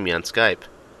keeps calling me on Skype.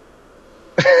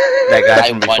 That guy I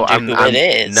from before. wonder I'm who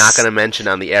it is. not gonna mention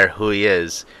on the air who he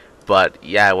is, but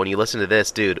yeah, when you listen to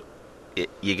this, dude,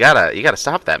 you gotta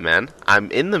stop that, man.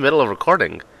 I'm in the middle of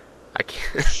recording. I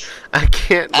can't. I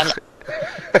can't.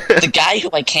 The guy who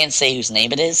I can't say whose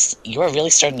name it is, you are really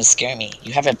starting to scare me.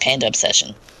 You have a panda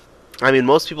obsession. I mean,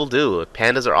 most people do.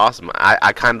 Pandas are awesome.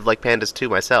 I kind of like pandas too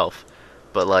myself,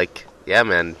 but like, yeah,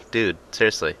 man, dude,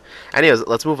 seriously. Anyways,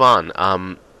 let's move on.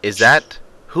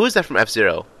 Who is that from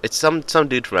F-Zero? It's some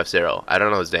dude from F-Zero. I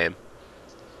don't know his name.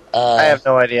 I have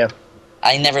no idea.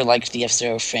 I never liked the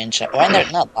F-Zero franchise. Well,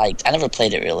 I never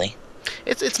played it really.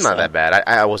 It's not So- that bad.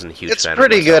 I wasn't a huge It's fan.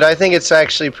 pretty of it good. myself. I think it's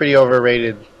actually pretty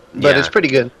overrated, but Yeah. it's pretty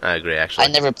good. I agree, actually. I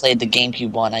never played the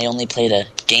GameCube one. I only played a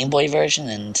Game Boy version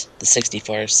and the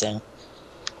 64. So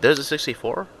There's a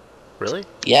 64? Really?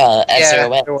 yeah, F-Zero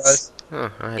Yeah, X. it was.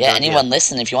 Oh, I had Yeah, no idea. anyone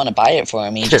listen, if you want to buy it for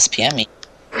me, just PM me.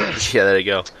 Yeah, there you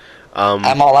go.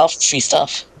 I'm all out for free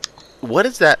stuff. What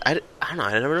is that? I don't know.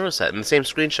 I never noticed that. In the same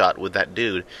screenshot with that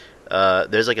dude,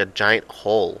 there's like a giant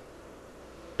hole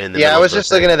In the Yeah, I middle was of the just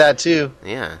thing. looking at that too.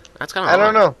 Yeah, that's kind of I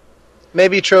don't know.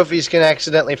 Maybe trophies can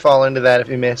accidentally fall into that if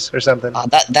you miss or something.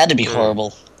 That'd be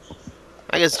horrible.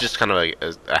 I guess just kind of like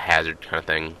a hazard kind of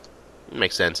thing.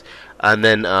 Makes sense. And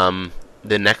then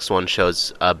the next one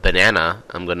shows a banana.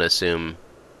 I'm going to assume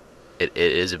it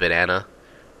is a banana.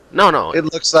 No. It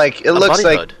looks like a bunny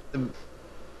hood.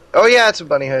 Oh yeah, it's a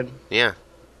bunny hood. Yeah.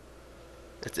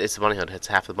 It's a bunny hood. It's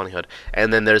half the bunny hood.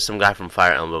 And then there's some guy from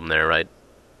Fire Emblem there, right?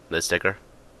 The sticker?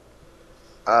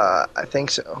 I think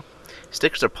so.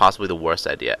 Stickers are possibly the worst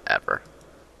idea ever.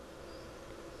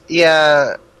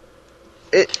 Yeah.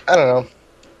 I don't know.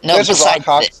 No, There's a Rock besides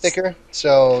Hawk this. sticker,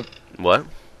 so What?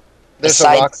 there's a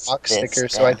Rock Besides Hawk this, sticker,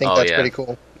 so yeah. I think Oh, that's yeah. pretty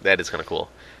cool. That is kind of cool.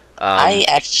 I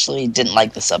actually didn't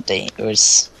like this update. It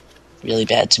was really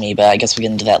bad to me, but I guess we'll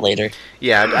get into that later.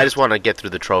 Yeah, I just want to get through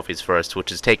the trophies first,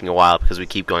 which is taking a while because we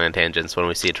keep going on tangents when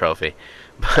we see a trophy.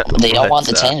 They all want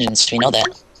the But, tangents, we know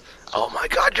that. Oh my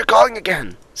god, you're calling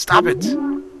again! Stop it!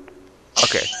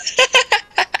 Okay.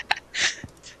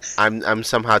 I'm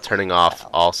somehow turning off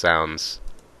all sounds.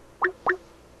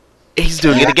 He's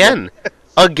doing it again!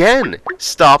 Again!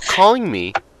 Stop calling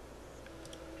me!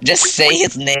 Just say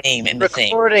his name in the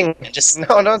thing. Recording. And just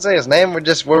No, don't say his name.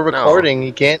 We're recording.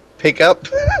 You can't pick up.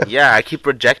 Yeah, I keep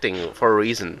rejecting for a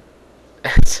reason.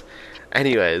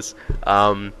 Anyways,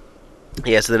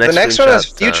 yeah, so the The next next one has a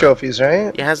screenshot, few trophies,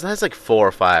 right? Yeah, it has like 4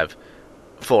 or 5.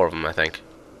 4 of them, I think.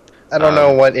 I don't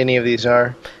know what any of these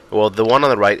are. Well, the one on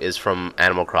the right is from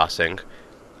Animal Crossing.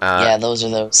 yeah, those are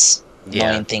those yeah.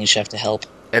 annoying things you have to help.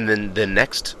 And then the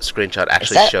next screenshot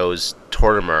actually that- shows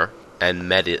Tortimer and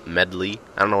Medley.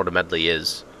 I don't know what a Medley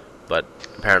is, but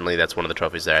apparently that's one of the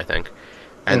trophies there, I think.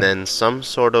 And then some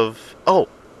sort of... Oh!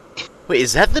 Wait,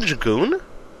 is that the Dragoon?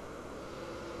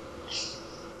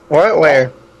 What?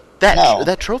 Where? No.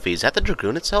 That trophy, is that the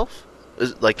Dragoon itself?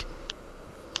 Is, like,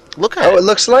 look at Oh, it. it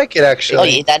looks like it Oh,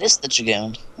 actually. yeah, that is the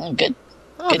Dragoon. Oh, good.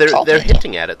 Oh, good call, they're Daniel.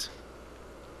 hinting at it.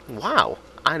 Wow,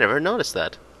 I never noticed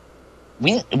that.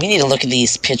 We need to look at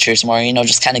these pictures more,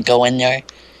 just kind of go in there.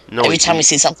 No, Every time we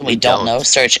see something we don't know, don't.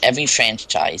 search every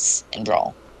franchise in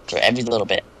Brawl for every little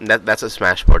bit. That's what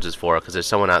Smash Sports is for, because there's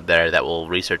someone out there that will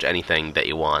research anything that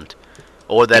you want.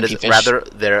 Or that Pinky is, fish. rather,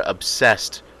 they're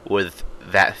obsessed with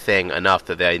that thing enough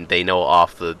that they know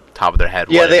off the top of their head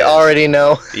Yeah, what it they is. already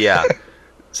know. Yeah.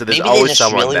 So there's Maybe they always just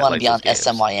someone really that want to likes be on those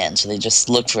games. SMYN, so they just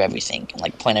look for everything and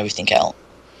like point everything out.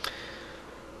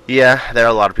 Yeah, there are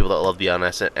a lot of people that love to be on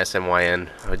SMYN,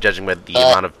 judging by the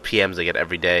amount of PMs they get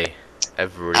every day.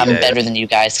 Every I'm day. better than you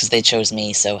guys because they chose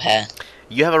me, so heh.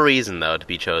 You have a reason though to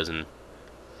be chosen.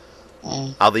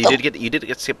 Mm. Although Oh. you did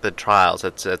get skipped the trials.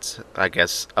 That's I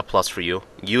guess a plus for you.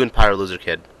 You and Pyro Loser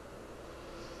Kid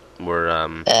were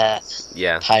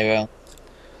yeah. Pyro.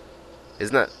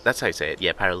 Isn't that's how you say it?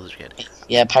 Yeah, Pyro Loser Kid.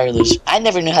 Yeah, Pyrolouge. I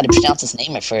never knew how to pronounce his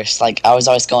name at first. Like, I was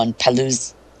always going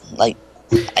Paluz. Like,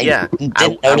 I Yeah, didn't I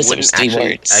notice it wouldn't was 3 actually-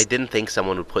 words. I didn't think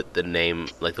someone would put the name,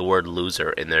 like the word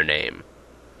loser, in their name.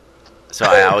 So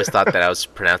I always thought that I was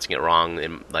pronouncing it wrong,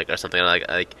 or something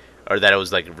like, or that it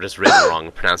was like just written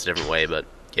wrong, pronounced a different way. But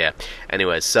yeah.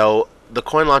 Anyways, so the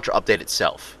coin launcher update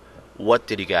itself. What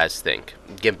did you guys think?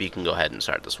 Gimpy, you can go ahead and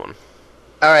start this one.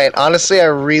 All right, honestly, I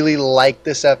really like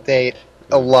this update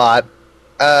a lot.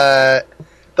 The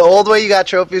old way you got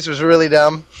trophies was really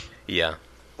dumb. Yeah.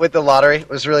 With the lottery, it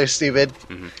was really stupid.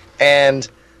 Mhm. And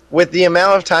with the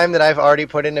amount of time that I've already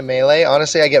put into Melee,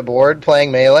 honestly, I get bored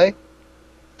playing Melee.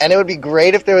 And it would be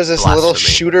great if there was this little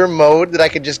Blasphemy. shooter mode that I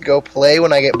could just go play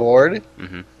when I get bored.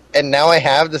 Mhm. And now I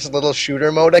have this little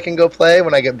shooter mode I can go play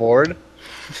when I get bored.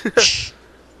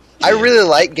 I really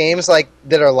like games like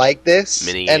that are like this,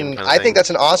 Mini game and kinda I thing. think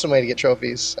that's an awesome way to get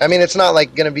trophies. I mean, it's not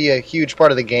like going to be a huge part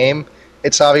of the game.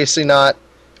 It's obviously not,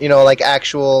 like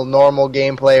actual normal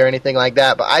gameplay or anything like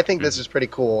that. But I think this is pretty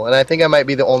cool, and I think I might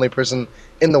be the only person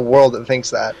in the world that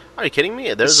thinks that. Are you kidding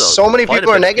me? There's So many quite a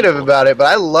people are bit of negative people. about it, but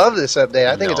I love this update.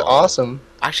 I think it's No. awesome.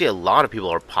 Actually, a lot of people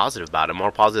are positive about it,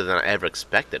 more positive than I ever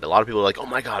expected. A lot of people are like, "Oh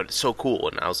my god, it's so cool,"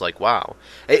 and I was like, "Wow!"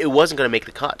 It wasn't going to make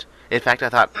the cut. In fact, I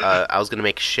thought I was going to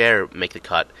make Share make the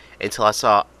cut until I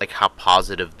saw like how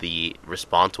positive the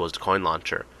response was to Coin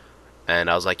Launcher, and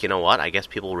I was like, you know what? I guess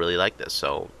people really like this.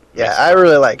 So Yeah, I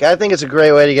really like it. I think it's a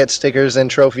great way to get stickers and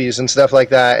trophies and stuff like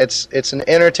that. It's an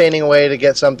entertaining way to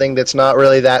get something that's not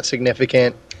really that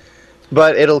significant,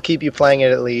 but it'll keep you playing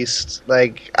it at least.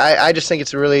 Like, I just think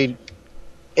it's a really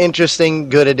interesting,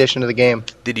 good addition to the game.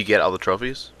 Did you get all the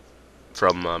trophies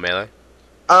from Melee?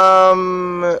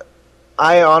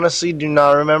 I honestly do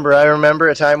not remember. I remember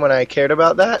a time when I cared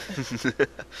about that,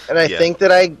 and I Yeah. think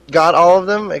that I got all of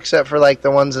them except for like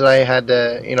the ones that I had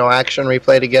to, action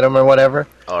replay to get them or whatever.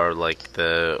 Or like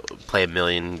the play a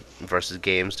million versus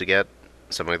games to get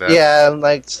something like that. Yeah,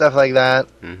 like stuff like that.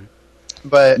 Mhm.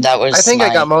 But That was I think I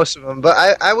my- got most of them. But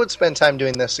I would spend time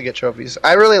doing this to get trophies.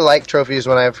 I really liked trophies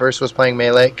when I first was playing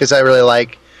Melee because I really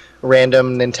like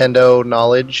random Nintendo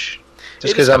knowledge. It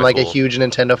Just is because I'm kinda like a cool. huge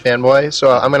Nintendo fanboy, so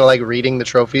I'm gonna like reading the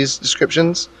trophies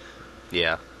descriptions.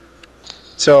 Yeah.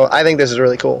 So I think this is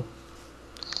really cool.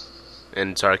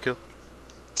 And Sariku?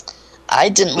 I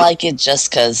didn't like it just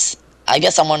because I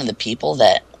guess I'm one of the people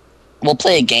that will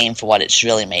play a game for what it's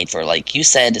really made for. Like you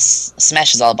said,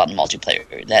 Smash is all about the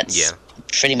multiplayer. That's Yeah.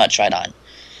 pretty much right on.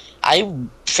 I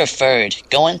preferred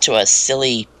going to a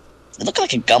silly, it looked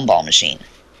like a gumball machine,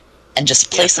 and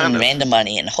just placing kind of. random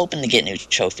money and hoping to get new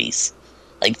trophies.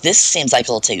 Like this seems like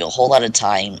it'll take a whole lot of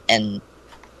time, and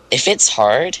if it's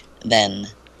hard, then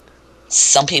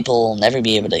some people will never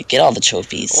be able to get all the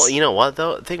trophies. Well, you know what,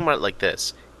 though? Think about it like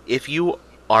this. If you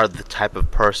are the type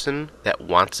of person that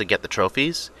wants to get the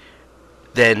trophies,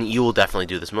 then you will definitely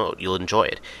do this mode. You'll enjoy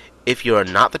it. If you're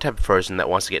not the type of person that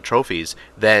wants to get trophies,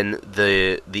 then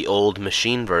the old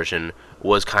machine version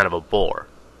was kind of a bore.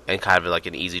 And kind of like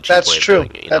an easy, cheap That's way of true.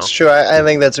 doing it, you know? That's true. I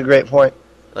think that's a great point.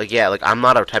 Like, yeah, like, I'm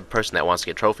not a type of person that wants to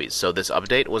get trophies, so this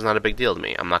update was not a big deal to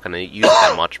me. I'm not going to use it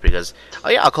that much because, oh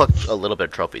yeah, I'll collect a little bit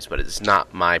of trophies, but it's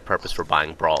not my purpose for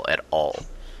buying Brawl at all.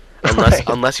 Right.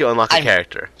 Unless you unlock a I'm-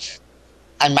 character.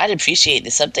 I might appreciate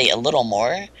this update a little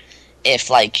more if,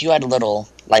 like, you had a little,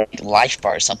 like, life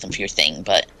bar or something for your thing,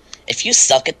 but if you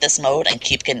suck at this mode and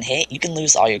keep getting hit, you can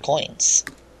lose all your coins.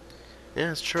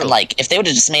 Yeah, it's true. And, like, if they would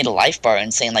have just made a life bar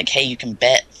and saying, like, hey, you can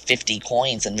bet 50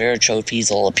 coins and rare trophies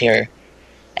will appear,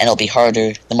 and it'll be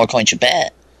harder the more coins you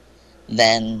bet,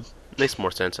 then Makes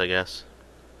more sense, I guess.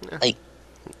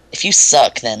 if you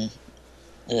suck, then,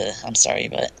 I'm sorry,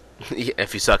 but Yeah,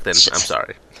 if you suck, then I'm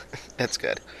sorry. That's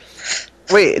good.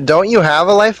 Wait, don't you have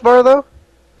a life bar though?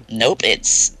 nope,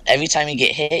 it's every time you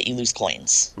get hit, you lose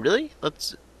coins. Really?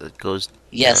 It goes.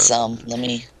 Yes, let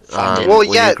me find it. Well,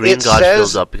 when yeah, your green it gauge says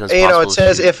fills up, it becomes it possible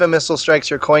says to- if a missile strikes,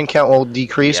 your coin count will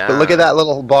decrease. But look Yeah. at that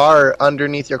little bar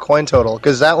underneath your coin total,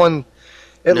 because that one,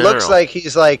 it No, looks no. like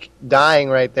he's like dying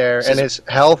right there, and his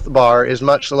health bar is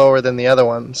much lower than the other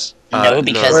ones. no, no.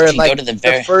 because Where if you like go to the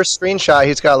very... first screenshot,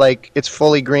 he's got like it's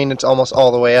fully green. It's almost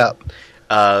all the way up.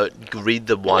 Read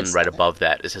the one is right that? above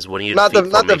that. It says when you Not the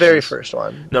defeat very formations- first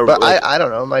one. No, but like- I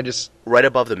don't know. I just Right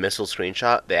above the missile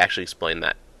screenshot, they actually explain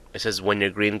that. It says when your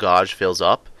green gauge fills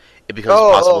up, it becomes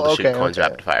possible to shoot coins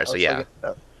rapid fire. So yeah,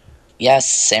 Yes,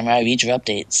 Samurai, read your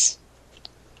updates.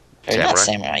 Or not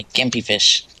Samurai? Samurai, Gimpy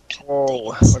Fish.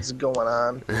 Whoa, what's going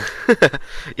on?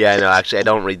 yeah. No, actually, I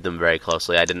don't read them very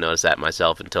closely. I didn't notice that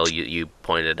myself until you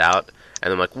pointed it out,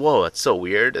 and I'm like, whoa, that's so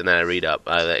weird. And then I read up,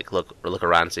 I like look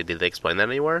around and see did they explain that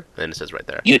anywhere? And it says right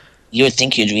there. You would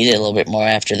think you'd read it a little bit more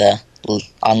after the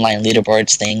online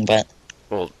leaderboards thing, but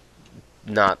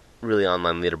Not really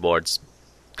online leaderboards,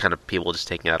 kind of people just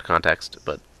taking it out of context,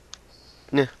 but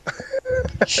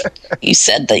you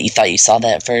said that you thought you saw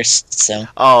that first, so...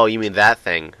 oh, you mean that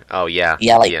thing? Oh yeah,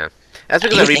 Yeah, like- yeah. That's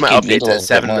because You I read think my you'd read a updates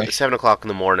little at bit more. 7 o'clock in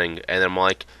the morning, and I'm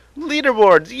like,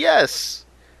 leaderboards, yes.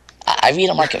 I read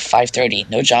them like at 5:30.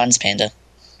 No John's, Panda.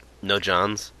 No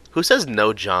Johns. Who says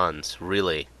no Johns?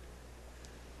 Really?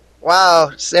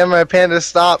 Wow, Samurai Panda,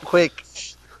 stop quick!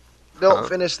 Don't Huh?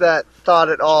 finish that thought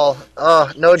at all.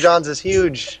 Oh, No John's is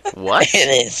huge. What?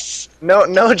 It is.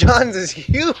 No John's is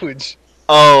huge.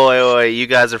 Oh, wait, you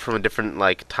guys are from a different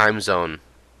like time zone.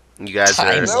 You guys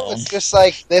Time are. zone. No, it's just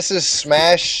like this is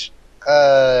Smash.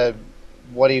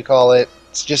 What do you call it?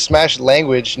 It's just Smash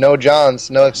language. No John's,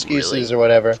 no excuses Really? or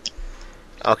whatever.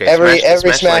 Okay, every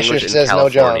Smash Smasher language in says no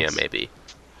California, Johns. maybe,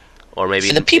 or maybe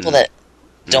For the in- people in- that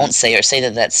don't say or say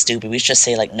that that's stupid, we should just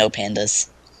say like no pandas.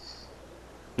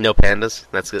 no pandas.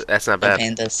 That's good. That's not No bad.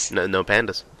 pandas. No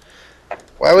pandas.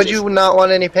 Why would you not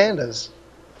want any pandas?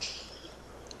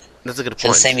 That's a good For the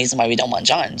point. same reason why we don't want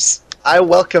Johns. I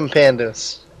welcome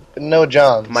pandas, but no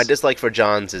Johns. My dislike for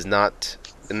Johns is not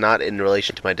in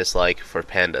relation to my dislike for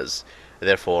pandas.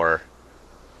 Therefore,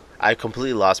 I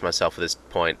completely lost myself at this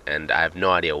point, and I have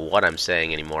no idea what I'm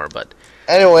saying anymore. But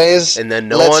Anyways, and then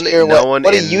let's hear what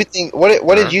in, did you think? What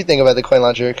Huh? did you think about the coin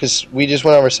launcher? Because we just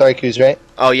went over Sariku's, right?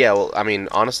 Oh yeah, well, I mean,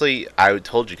 honestly, I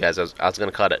told you guys I was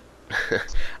gonna cut it.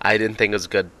 I didn't think it was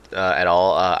good at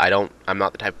all. I'm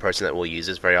not the type of person that will use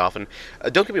this very often.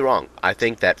 Don't get me wrong. I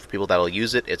think that for people that will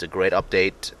use it, it's a great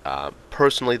update.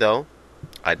 Personally, though,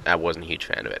 I wasn't a huge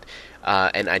fan of it.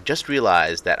 And I just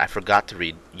realized that I forgot to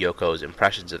read Yoko's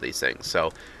impressions of these things.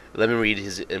 So Let me read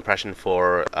his impression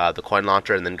for the coin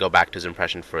launcher, and then go back to his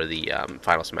impression for the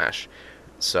Final Smash.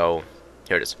 So,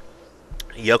 here it is.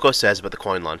 Yoko says about the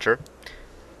coin launcher,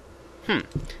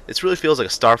 this really feels like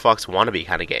a Star Fox wannabe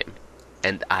kind of game.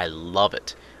 And I love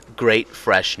it. Great,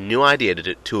 fresh, new idea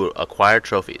to acquire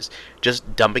trophies.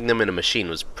 Just dumping them in a machine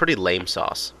was pretty lame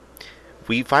sauce.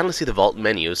 We finally see the vault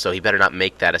menu, so he better not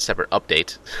make that a separate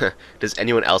update. Does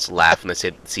anyone else laugh when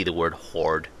they see the word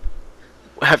horde?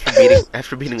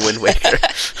 After beating Wind Waker,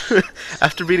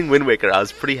 after beating Wind Waker, I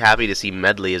was pretty happy to see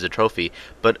Medley as a trophy.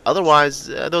 But otherwise,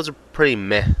 those are pretty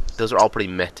meh. Those are all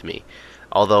pretty meh to me.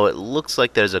 Although it looks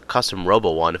like there's a custom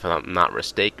Robo one, if I'm not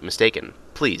mistaken.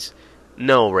 Please,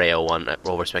 no Rayo one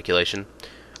over speculation.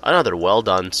 Another well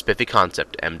done, spiffy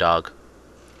concept, M-Dog.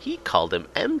 He called him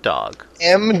M-Dog.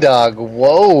 M-Dog,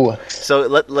 whoa. So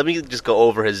let me just go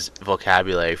over his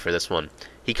vocabulary for this one.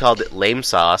 He called it lame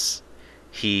sauce.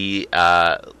 He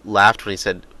laughed when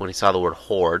he saw the word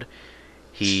horde.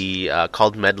 He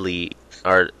called Medley,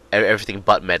 or everything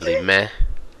but Medley, meh.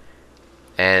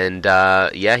 And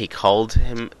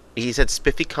he said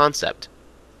spiffy concept.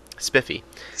 Spiffy.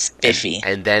 Spiffy.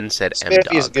 And then said M-Dog.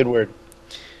 Spiffy is a good word.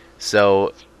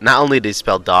 So, not only did he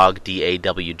spell dog,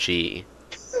 D-A-W-G,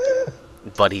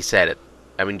 but he said it.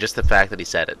 I mean, just the fact that he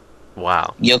said it.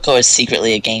 Wow. Yoko is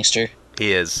secretly a gangster.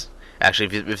 He is.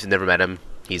 Actually, if you've never met him,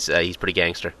 he's pretty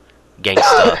gangster.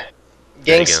 Gangsta.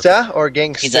 Gangsta or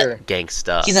gangster?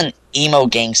 Gangsta. He's an emo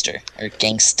gangster, or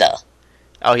gangsta.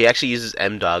 Oh, he actually uses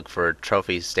M-Dog for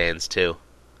trophy stands, too.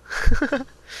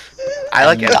 I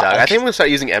like M-Dog. I think I'm going to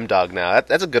start using M-Dog now.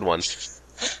 That's a good one.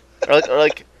 Or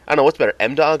like, I don't know, what's better,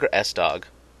 M-Dog or S-Dog?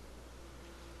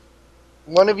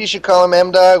 One of you should call him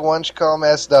M-Dog, one should call him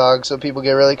S-Dog, so people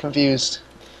get really confused.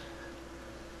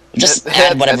 Just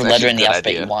That- add whatever that's letter actually in the a good alphabet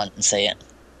idea. you want and say it.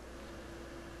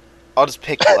 I'll just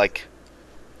pick, like...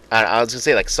 I was going to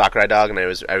say, like, Sakurai Dog, and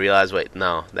I realized, wait,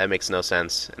 no, that makes no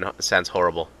sense. It sounds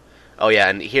horrible. Oh, yeah,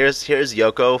 and here's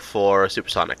Yoko for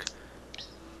Supersonic.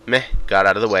 Meh, got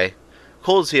out of the way.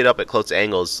 Cool to see it up at close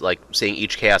angles, like seeing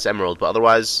each Chaos Emerald, but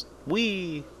otherwise,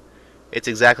 it's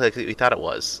exactly like we thought it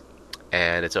was.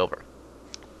 And it's over.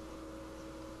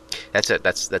 That's it.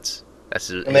 That's his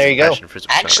And there you go. impression for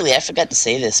Supersonic. Actually, I forgot to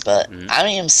say this, but I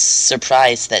am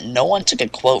surprised that no one took a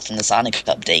quote from the Sonic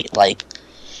update. Like,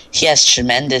 he has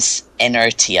tremendous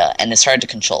inertia and is hard to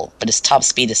control, but his top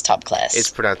speed is top class.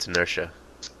 It's pronounced inertia.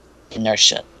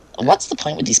 Inertia. What's the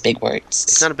point with these big words?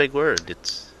 It's not a big word.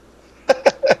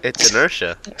 It's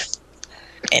inertia.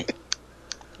 And-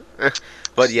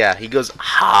 But yeah, he goes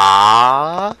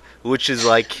ha, which is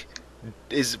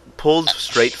pulled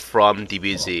straight from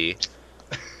DBZ.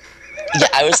 Yeah,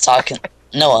 I was talking.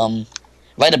 No,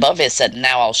 right above it said,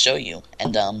 "Now I'll show you."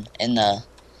 And in the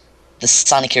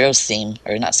Sonic Heroes theme,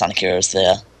 or not Sonic Heroes,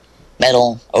 the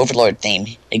Metal Overlord theme,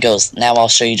 it goes, "Now I'll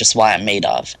show you just what I'm made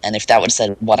of." And if that would have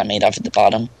said what I'm made of at the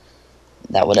bottom,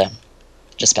 that would have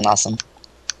just been awesome.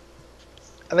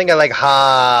 I think I like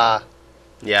ha.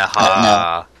 Yeah,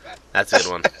 ha. That's a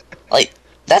good one. Like,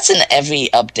 that's in every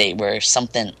update where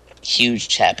something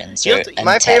huge happens. You Or have to- an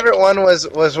My attack. favorite one was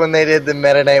when they did the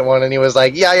Meta Knight one, and he was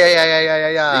like, yeah.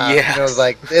 Yeah. And I was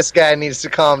like, this guy needs to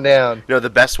calm down. No, the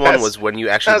best one That's- was when you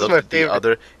actually that's look my at the favorite.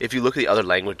 other. If you look at the other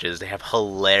languages, they have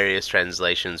hilarious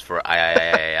translations for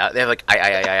I. They have like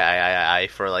I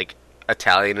for like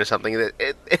Italian or something.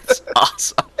 It's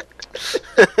awesome.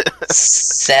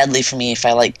 Sadly for me, if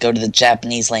I go to the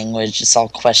Japanese language, it's all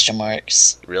question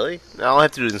marks. Really? All I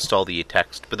have to do is install the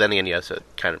text, but then again, you have to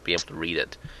kind of be able to read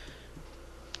it.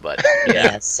 But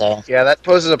yeah. So Yeah, that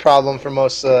poses a problem for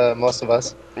most of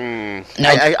us. no,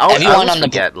 I everyone always on the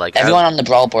forget, like, everyone on the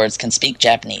brawl boards can speak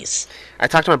Japanese. I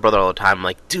talk to my brother all the time. I'm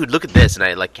like, dude, look at this, and I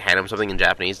hand him something in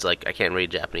Japanese. Like, I can't read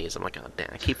Japanese. I'm like, oh damn,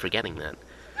 I keep forgetting that.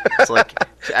 It's like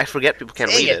I forget people can't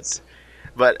read it.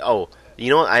 But you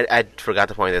know what? I forgot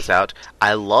to point this out.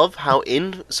 I love how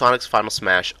in Sonic's Final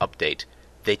Smash update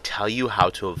they tell you how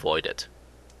to avoid it.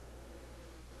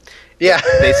 Yeah.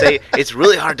 They say it's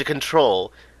really hard to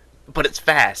control, but it's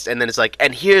fast, and then it's like,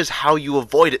 and here's how you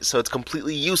avoid it, so it's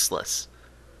completely useless.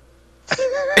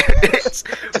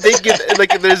 They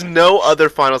give there's no other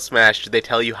Final Smash do they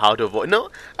tell you how to avoid. No,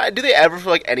 do they ever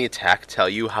for any attack tell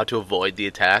you how to avoid the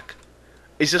attack?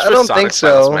 It's just I for don't Sonic's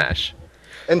think so. Final Smash.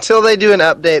 Until they do an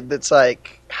update that's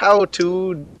like, how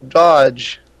to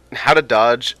dodge. How to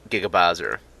dodge Giga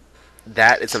Bowser.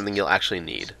 That is something you'll actually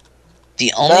need.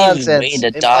 The only Nonsense. way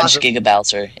to dodge Impossible. Giga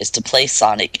Bowser is to play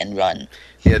Sonic and run.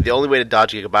 Yeah, the only way to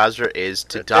dodge Giga Bowser is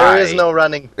to die. There is no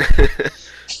running.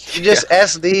 You just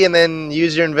SD and then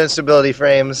use your invincibility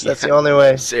frames. That's the only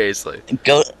way. Seriously.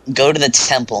 Go to the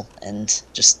temple and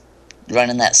just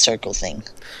running that circle thing.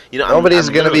 You know, Nobody's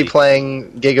I'm going to be literally-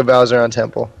 playing Giga Bowser on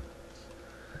Temple.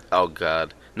 Oh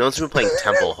god, no one's been playing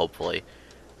Temple. Hopefully,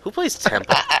 who plays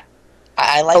Temple?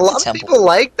 I like A the lot of temple. people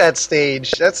like that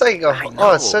stage. That's like, I oh, it's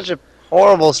know. such a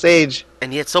horrible stage.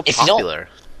 And yet so If you don't- popular.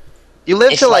 You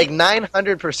live It's to like like-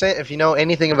 900% if you know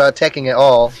anything about Tekken at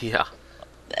all. Yeah.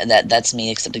 That's me,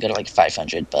 except to go to like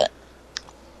 500. But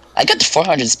I got to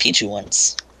 400 as Pichu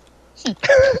once.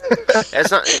 That's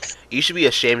not. You should be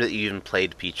ashamed that you even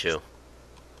played Pichu.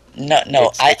 No,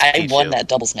 It's I won Pichu. that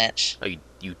doubles match. Oh,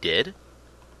 you did?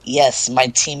 Yes, my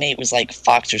teammate was like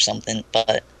Fox or something,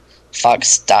 but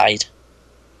Fox died.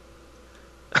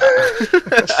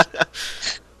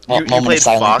 You Moment played of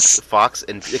silence. Fox,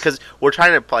 and because we're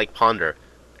trying to like ponder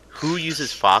who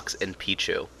uses Fox and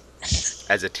Pichu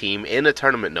as a team in a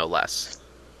tournament, no less.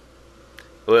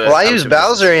 Well, I I'm use assuming this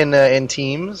is- Bowser in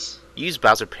teams. You use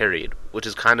Bowser, period, which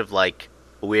is kind of like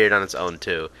weird on its own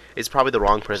too. It's probably the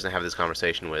wrong person to have this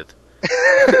conversation with.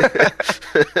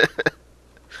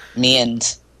 Me and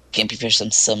Gimpy Fish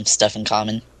some stuff in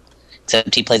common,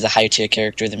 except he plays a higher tier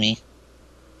character than me.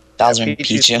 Bowser and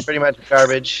Pichu's Pichu. pretty much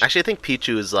garbage. Actually, I think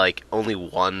Pichu is like only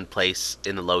one place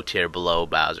in the low tier below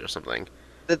Bowser or something.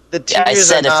 The Yeah, I tiers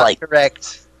said are if, not like-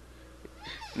 correct.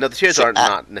 No, the tiers So, aren't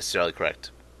not necessarily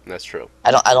correct. That's true.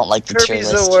 I don't like the tier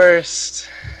Kirby's list. the worst.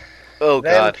 Oh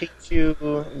Then god.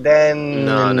 Pichu. Then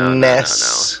No,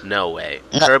 Ness. no way.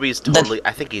 No, Kirby's the- totally.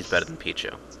 I think he's better than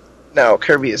Pichu. No,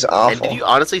 Kirby is And awful. did you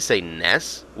honestly say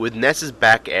Ness? With Ness's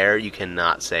back air, you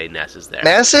cannot say Ness is there.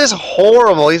 Ness is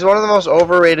horrible. He's one of the most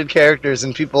overrated characters,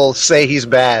 and people say he's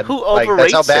bad. Who Like, that's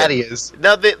overrates how bad him? he is.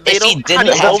 No, they If he don't. didn't how do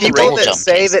you have The the people double overrate that him? jump.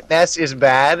 say that Ness is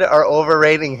bad are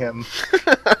overrating him.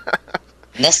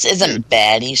 Ness isn't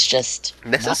bad. He's just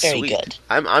Ness not is very sweet. good.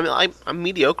 I'm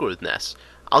mediocre with Ness.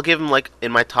 I'll give him like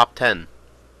in my top 10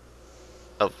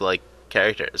 of like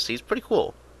characters. He's pretty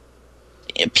cool.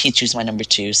 Yeah, Pichu's my number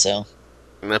 2, so.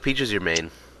 Now Pichu's your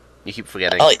main. You keep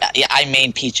forgetting. Oh yeah, I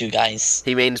main Pichu, guys.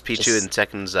 He mains Pichu Just- and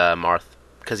seconds Marth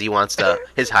because he wants to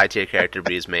his high tier character to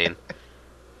be his main.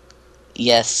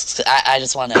 Yes, I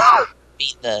just want to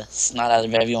beat the snot out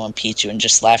of everyone Pichu and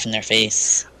just laugh in their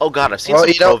face. Oh god, I've seen Well, some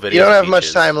you pro don't. videos. You don't of have much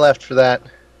Pichu's. time left for that.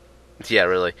 Yeah,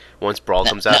 really. Once Brawl No,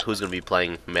 comes out, no. who's gonna be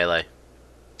playing Melee?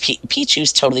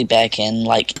 Pichu's totally back in.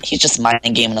 Like he's just mind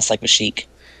gaming us like with Sheik.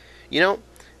 You know,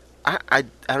 I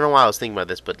don't know why I was thinking about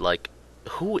this, but like,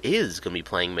 who is gonna be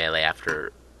playing Melee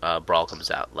after Brawl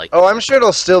comes out? Like, Oh, I'm sure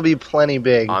it'll still be plenty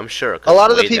big. I'm sure 'cause A lot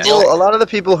of the way down.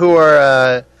 people who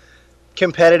are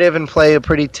competitive and play a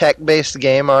pretty tech-based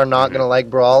game are not Mhm. going to like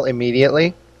Brawl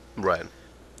immediately, Right.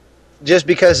 just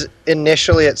because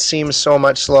initially it seems so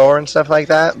much slower and stuff like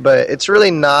that. But it's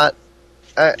really not.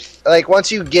 Like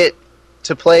once you get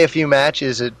to play a few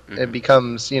matches, it Mhm.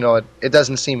 becomes it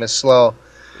doesn't seem as slow.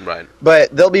 Right.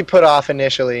 But they'll be put off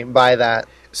initially by that.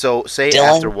 So say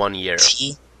Dylan after 1 year.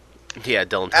 T. Yeah,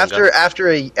 Dylan Tunga.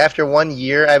 After 1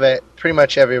 year, I bet pretty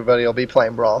much everybody will be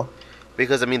playing Brawl.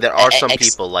 Because I mean, there are some Ex-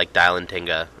 people like Dylan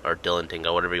Tinga or Dylan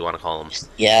Tinga, whatever you want to call him.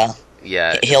 Yeah,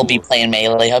 Yeah. he'll be who- playing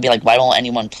Melee. He'll be like, "Why won't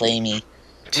anyone play me?"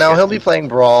 No, he'll be playing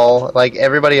Brawl. Like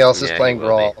everybody else is Yeah, he playing will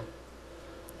Brawl. be.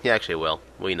 He actually will.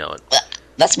 We know it.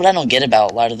 That's what I don't get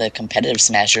about a lot of the competitive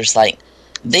smashers. Like,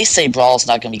 they say Brawl's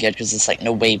not going to be good because it's like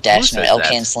no wave dash, no says L that?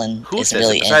 canceling Who is says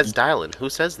really it besides in. Dylan? Who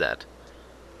says that?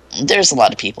 There's a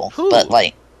lot of people, Who? but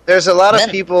like, There's a lot of Then-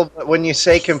 people, but when you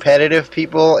say competitive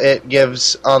people, it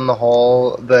gives, on the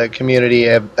whole, the community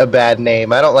a bad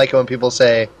name. I don't like it when people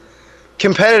say,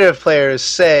 competitive players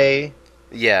say,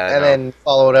 Yeah. and no. then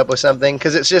follow it up with something,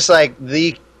 because it's just like,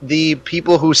 the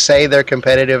people who say they're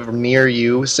competitive near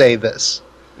you say this.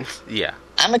 Yeah.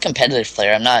 I'm a competitive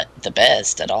player. I'm not the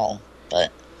best at all, but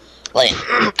like,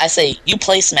 I say you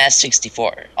play Smash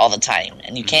 64 all the time,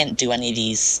 and you can't do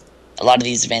a lot of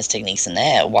these advanced techniques in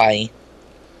that. Why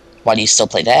do you still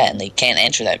play that? And they can't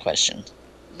answer that question.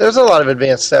 There's a lot of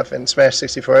advanced stuff in Smash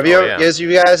 64. Have you, Oh, yeah.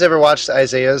 you guys ever watched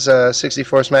Isaiah's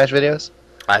 64 Smash videos?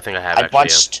 I think I have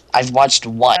I've watched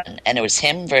one, and it was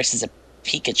him versus a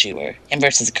Pikachu, or him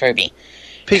versus a Kirby.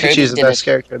 Pikachu's the did best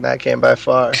character in that game by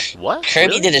far. Yeah. What? Kirby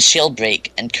Really? did a shield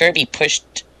break, and Pikachu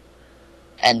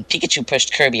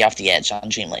pushed Kirby off the edge on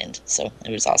Dreamland, so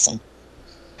it was awesome.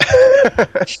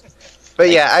 But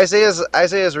yeah,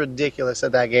 Isaiah's ridiculous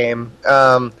at that game.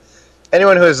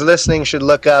 Anyone who is listening should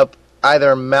look up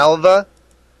either Malva,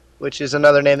 which is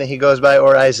another name that he goes by,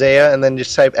 or Isaiah, and then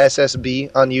just type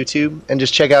SSB on YouTube and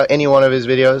just check out any one of his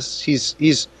videos.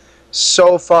 He's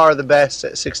so far the best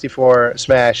at 64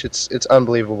 Smash. It's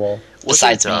unbelievable.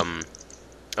 Besides me.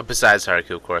 Besides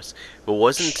Haruku, of course. But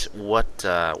wasn't what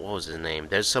was his name?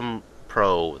 There's some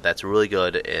pro that's really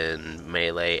good in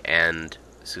Melee and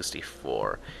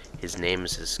 64. His name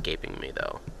is escaping me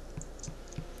though.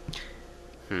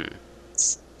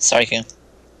 Sorry, Q.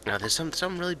 No, there's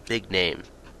some really big name.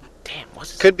 Damn,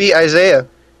 what's his Could be Isaiah.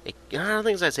 I don't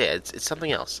think it's Isaiah. It's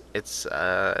something else. It's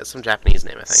some Japanese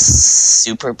name, I think.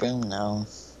 Super Boom? No.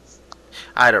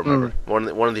 I don't remember.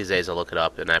 One of these days I'll look it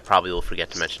up, and I probably will forget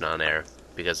to mention it on air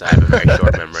because I have a very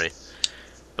short memory.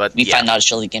 But We find out it's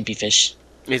really Gimpy Fish.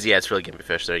 it's really Gimpy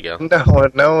Fish. There you go.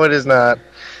 No, it is not.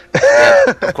 Yeah,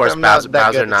 of course, I'm not that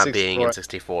Bowser good at not being in 64.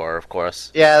 64, of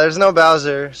course. Yeah, there's no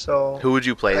Bowser, so Who would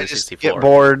you play I in just 64? get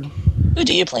bored. Who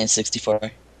do you play in 64?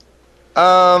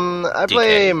 I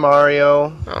play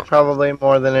Mario Oh. probably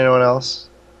more than anyone else.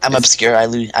 I'm obscure.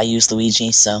 I use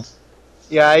Luigi, so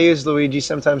Yeah, I use Luigi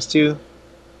sometimes too.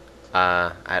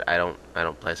 I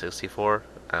don't play 64.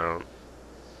 I don't.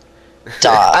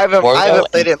 I haven't Wario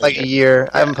played it and in like a year.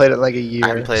 I haven't played it in like a year. I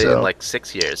haven't played it so. in like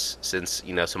 6 years since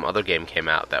some other game came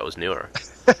out that was newer.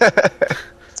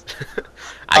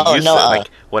 I used to like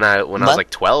when I was like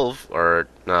 12 or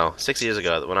no 6 years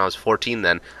ago when I was 14.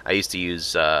 Then I used to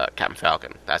use Captain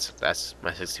Falcon. That's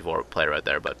my 64 play right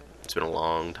there. But it's been a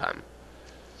long time.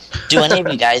 Do any of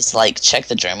you guys like check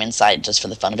the German site just for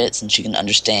the fun of it, since you can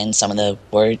understand some of the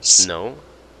words? No.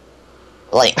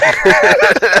 Like,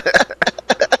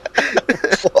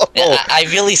 I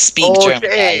really speak German,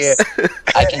 guys.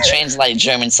 I can translate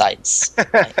German sites.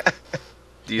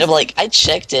 No, but like I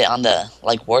checked it on the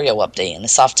like Wario update, and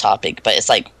it's off topic, but it's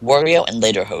like Wario and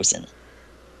Lederhosen.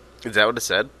 Is that what it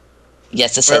said?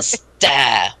 Yes, it says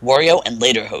Wario and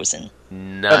Lederhosen.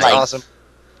 Nice. That's Like- awesome.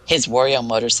 His Wario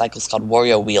motorcycle is called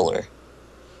Wario Wheeler.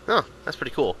 Oh, that's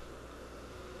pretty cool.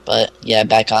 But yeah,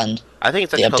 back on. I think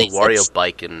it's The actually called update Wario says-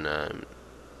 Bike in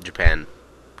Japan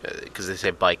because they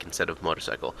say bike instead of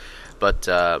motorcycle. But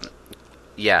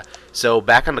yeah, so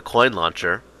back on the coin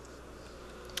launcher.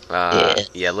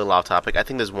 Yeah, a little off topic. I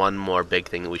think there's one more big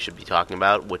thing that we should be talking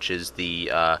about, which is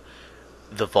the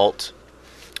vault.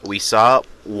 We saw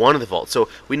one of the vaults, so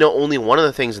we know only one of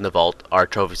the things in the vault are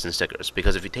trophies and stickers.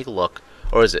 Because if you take a look,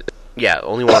 or is it? Yeah,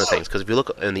 only one of the things. Because if you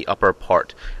look in the upper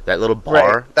part, that little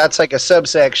bar. Right. That's like a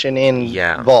subsection in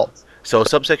Yeah. Vault. So a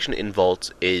subsection in vaults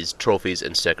is trophies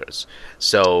and stickers.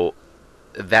 So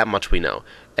that much we know.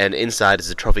 And inside is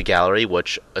the trophy gallery,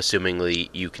 which assumingly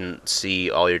you can see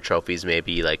all your trophies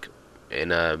maybe like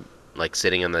in a like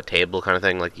sitting on the table kind of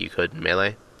thing like you could in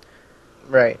Melee.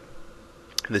 Right.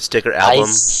 The sticker album,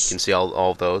 you can see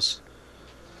all of those.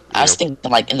 I was thinking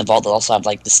like in the vault they'll also have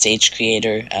like the stage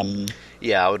creator,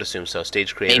 Yeah, I would assume so.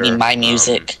 Stage creator. maybe My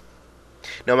Music.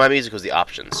 No, My Music was the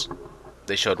options.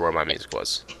 They showed where My Music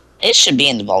was. It should be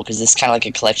in the vault because it's kind of like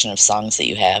a collection of songs that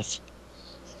you have.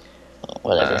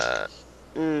 Whatever.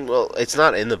 Well, it's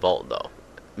not in the vault though.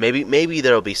 Maybe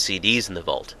there'll be CDs in the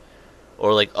vault,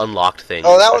 or like unlocked things.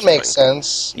 Oh, that or would make something.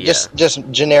 sense. Yeah. Just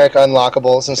generic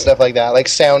unlockables and stuff like that, like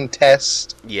sound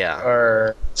test Yeah,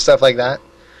 or stuff like that.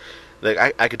 like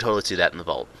I could totally see that in the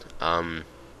vault. And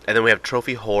then we have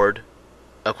Trophy Horde,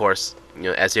 of course.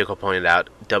 As Yoko pointed out,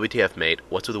 WTF mate.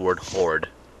 What's with the word horde?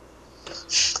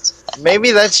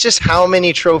 Maybe that's just how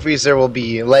many trophies there will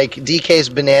be. Like DK's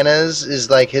bananas is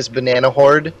like his banana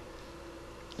horde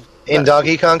in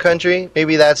Donkey Kong Country.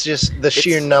 Maybe that's just the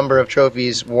sheer number of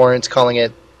trophies warrants calling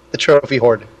it the trophy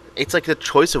horde. It's like the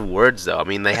choice of words, though. I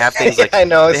mean, they have things like I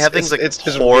know, they have things like it's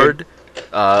just horde.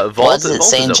 Vault, What does it vault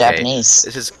say is in okay. Japanese?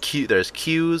 This is Q. There's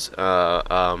Q's.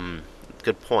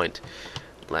 Good point.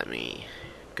 Let me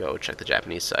go check the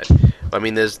Japanese side. I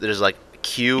mean, there's like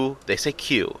Q. They say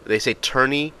Q. They say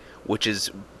tourney, which is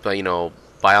by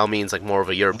all means like more of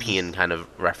a European kind of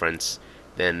reference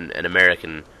than an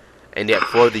American. And yet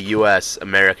for the U.S.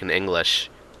 American English,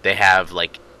 they have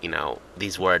like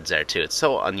these words there too. It's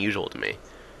so unusual to me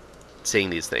seeing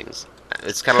these things.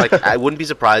 It's kind of like I wouldn't be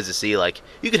surprised to see like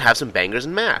you could have some bangers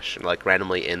and mash like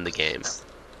randomly in the game.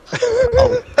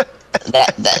 Oh,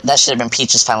 that should have been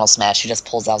Peach's Final Smash. She just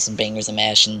pulls out some bangers and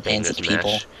mash and bands Bangers at and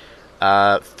people.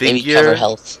 mash. Maybe Figure cover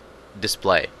health.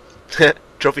 display.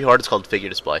 Trophy Horde is called figure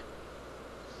display.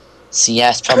 So yeah,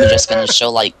 it's probably just going to show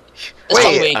like. It's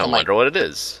probably where you I can, like, wonder what it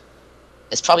is.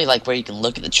 it's probably like where you can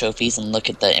look at the trophies and look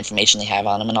at the information they have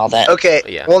on them and all that. Okay,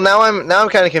 Yeah. well now I'm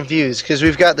kind of confused because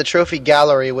we've got the trophy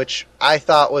gallery, which I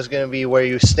thought was going to be where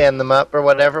you stand them up or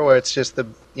whatever, where it's just a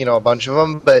bunch of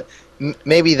them, but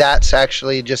maybe that's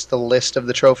actually just the list of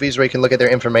the trophies where you can look at their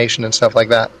information and stuff like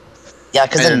that. Yeah,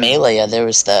 because in And Melee there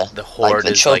was the Horde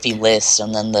the is, trophy like- list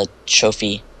and then the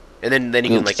trophy And then you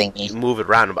can like thingy. move it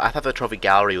around. But I thought the trophy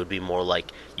gallery would be more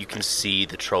like you can see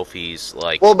the trophies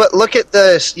like. Well, but look at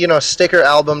the sticker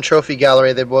album trophy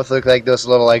gallery. They both look like those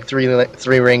little like three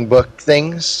ring book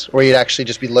things where you'd actually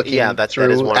just be looking that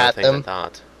through is one at of the things them. I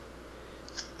thought.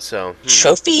 So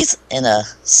Trophies in a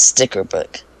sticker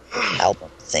book album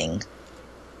thing.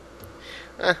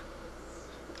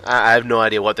 I have no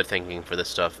idea what they're thinking for this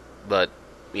stuff, but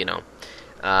you know.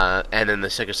 And then the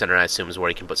sticker center, I assume, is where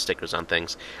you can put stickers on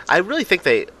things. I really think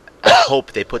I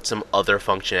hope they put some other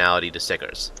functionality to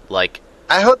stickers, like.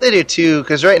 I hope they do too,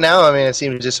 because right now, I mean, it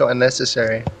seems just so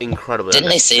unnecessary. Incredibly. Didn't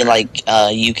they say like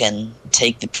you can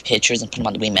take the pictures and put them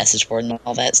on the Wii message board and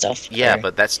all that stuff? Yeah,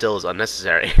 but that still is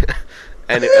unnecessary.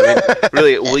 And I mean,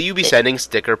 really, will you be sending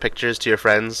sticker pictures to your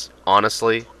friends?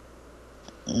 Honestly,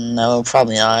 No,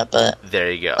 probably not. But there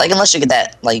you go. like, unless you get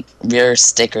that like rare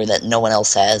sticker that no one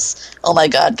else has. Oh my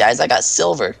god, guys, I got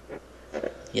silver.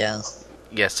 Yeah.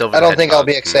 Yeah, silver. I don't think I'll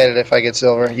be hedgehog. excited if I get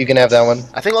silver. You can have that one.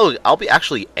 I think I'll be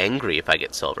actually angry if I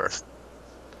get silver.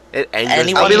 It angers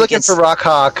Anyone I'll be who looking gets- for Rock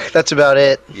Hawk. That's about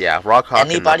it. Yeah, Rock Hawk and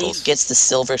Anybody who Knuckles. gets the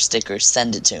silver sticker,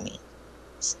 send it to me.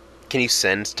 Can you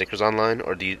send stickers online,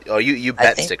 or do you? Oh, you I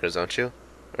bet think- stickers, don't you?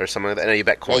 Or something like that. No, you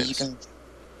bet Yeah, coins. you can.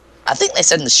 I think they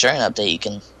said in the Sharing update you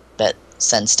can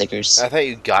send stickers. I thought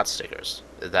you got stickers.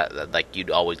 That like you'd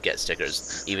always get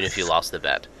stickers, even if you lost the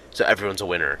bet. So everyone's a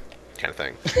winner, kind of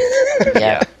thing.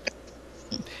 Yeah.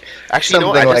 Actually, you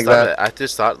know, Something what? like that. I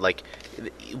just thought like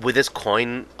with this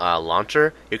coin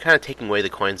launcher, you're kind of taking away the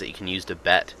coins that you can use to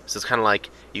bet. So it's kind of like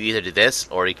you either do this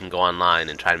or you can go online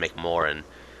and try to make more. And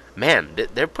man,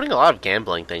 they're putting a lot of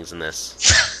gambling things in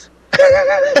this.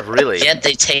 Really? Yet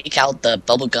they take out the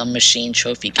bubblegum machine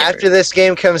trophy giver. After this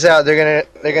game comes out, they're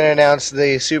gonna announce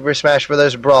the Super Smash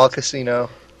Bros. Brawl Casino.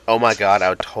 Oh my god, I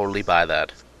would totally buy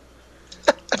that.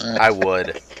 I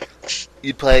would.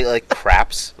 You'd play like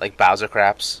craps, like Bowser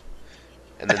craps,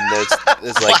 and then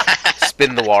there's like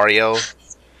Spin the Wario,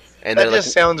 and That they're like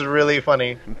just sounds really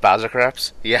funny. Bowser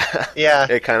craps. Yeah, Yeah.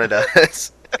 it kind of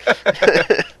does.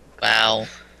 Wow.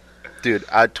 Dude,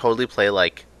 I'd totally play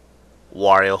like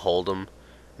Wario Hold'em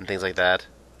and things like that.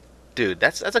 Dude,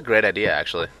 that's a great idea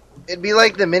actually. It'd be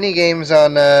like the mini games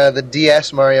on the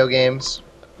DS Mario games.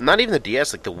 Not even the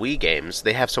DS, like the Wii games.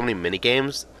 They have so many mini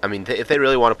games. I mean, if they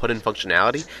really want to put in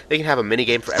functionality, they can have a mini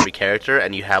game for every character,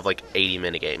 and you have like 80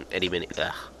 mini games.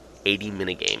 80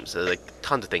 mini games. There's like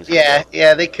tons of things. you can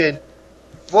Yeah, they could.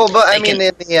 Well, but I They mean,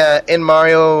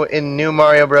 in New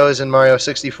Mario Bros. And Mario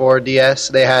 64 DS,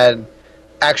 they had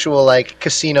actual like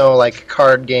casino like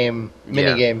card game mini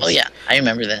Yeah. games. Oh yeah, I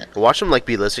remember that. do. Watch them like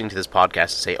be listening to this podcast and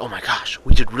say, "Oh my gosh,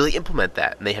 we should really implement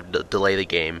that," and they have to delay the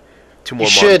game 2 more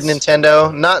You should, months.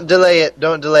 Nintendo. Not delay it.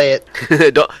 Don't delay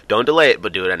it. don't delay it,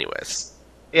 but do it anyways.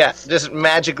 Yeah, just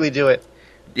magically do it.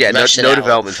 Yeah, no Rush it out.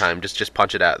 development time. Just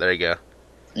punch it out. There you go.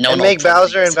 No, And no make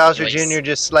Bowser and trophies, Bowser anyways. Jr.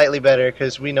 just slightly better,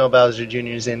 because we know Bowser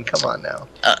Jr.'s in. Come on now.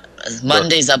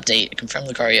 Monday's update. Confirm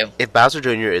Lucario. If Bowser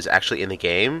Jr. is actually in the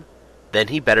game, then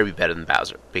he better be better than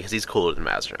Bowser because he's cooler than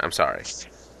Bowser. I'm sorry.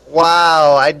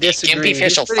 Wow, I disagree. Gimpy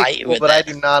Fish will He's pretty fight you cool, with but I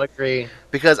that. do not agree.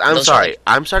 Because I'm Those are, sorry, like,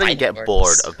 I'm starting to get fighting bored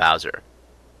words. of Bowser.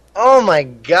 Oh my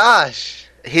gosh.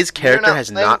 His You're character not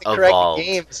has playing not the correct evolved.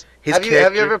 Games. His Have you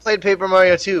character, ever played Paper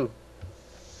Mario 2?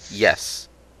 Yes.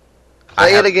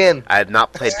 Play it again. I have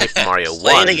not played Paper Mario 1.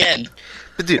 Play it again.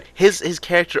 But dude, his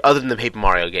character, other than the Paper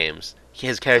Mario games,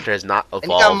 his character has not evolved.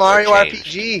 And you got Mario or changed.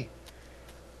 RPG.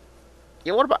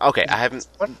 Yeah, what about? Okay, I haven't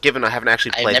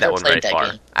actually I've played that never one played very that far.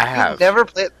 game. I have. You've never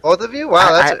played both of you?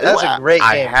 Wow, that's a great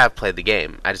I game. have played the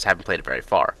game. I just haven't played it very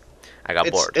far. I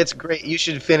got bored. It's great. You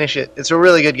should finish it. It's a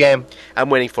really good game. I'm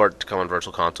waiting for it to come on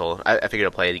Virtual Console. I figured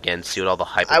I'll play it again, see what all the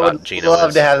hype I about would Geno love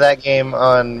is. to have that game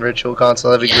on Virtual Console.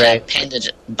 That'd be Yeah, great. Panda,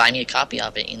 buy me a copy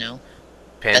of it. You know,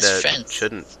 Panda Best friends.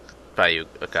 shouldn't buy you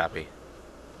a copy.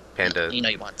 Panda you know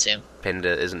you want to.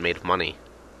 Panda isn't made of money.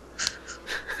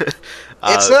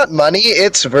 It's not money.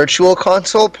 It's Virtual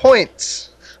Console points.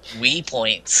 Wii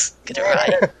points. Get it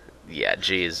right. Yeah,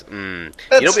 jeez. That's You know,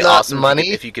 it'd be not awesome money.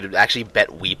 if you could actually bet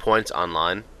Wii points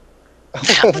online.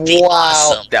 That would be Wow.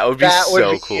 awesome. That would be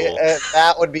so cool.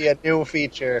 That would be a new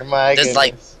feature. My There's goodness.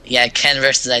 like, yeah, Ken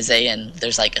versus Isaiah, and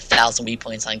there's like 1,000 Wii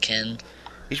points on Ken.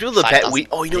 You should be able to bet 5,000 Wii.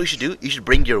 Oh, you know what you should do? You should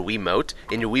bring your Wiimote,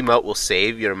 and your Wiimote will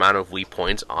save your amount of Wii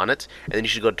points on it, and then you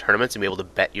should go to tournaments and be able to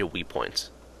bet your Wii points.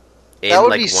 that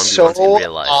would like, be 1v1s so in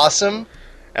real life. awesome.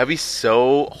 That'd be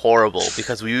so horrible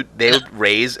because they would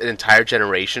raise an entire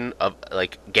generation of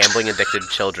like gambling addicted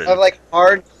children. Of like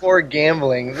hardcore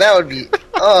gambling. That would be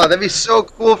that'd be so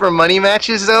cool for money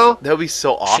matches though. That would be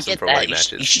so awesome Forget for that. money You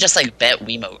should matches. just like bet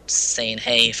Wiimotes, saying,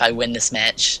 "Hey, if I win this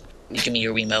match, you give me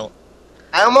your Wiimote."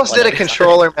 I almost did a Whatever.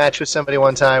 controller match with somebody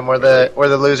one time where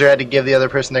the loser had to give the other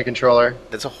person their controller.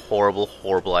 That's a horrible,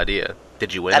 horrible idea.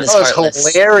 Did you win? That is Oh, it was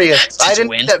heartless. hilarious. I Did you didn't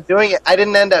win? end up doing it. I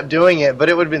didn't end up doing it, but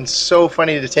it would have been so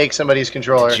funny to take somebody's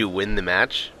controller. Did you win the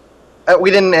match? We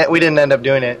didn't. We didn't end up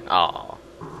doing it. Oh.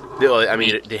 I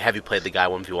mean, have you played the guy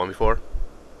 1v1 before?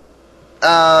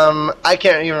 I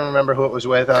can't even remember who it was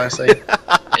with, honestly. It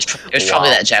was probably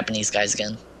Wow. that Japanese guys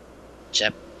again.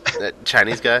 That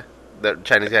Chinese guy? That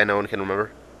Chinese guy no one can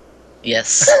remember?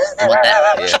 Yes. The one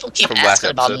that Yeah, people keep from last asking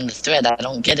about episode. in the thread. I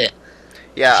don't get it.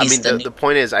 Yeah, I He's mean, the the, new- the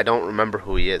point is, I don't remember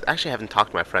who he is. Actually, I haven't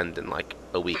talked to my friend in like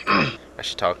a week. I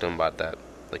should talk to him about that.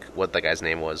 Like, what that guy's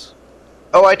name was.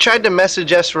 Oh, I tried to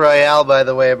message S Royale, by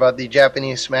the way, about the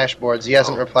Japanese Smash boards. He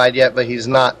hasn't replied yet, but he's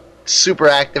not super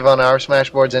active on our Smash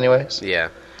boards, anyways. Yeah.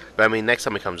 But I mean, next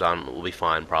time he comes on, we'll be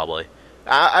fine, probably.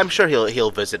 I'm sure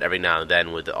he'll visit every now and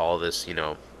then with all this,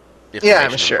 information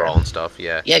I'm sure. and brawl and stuff,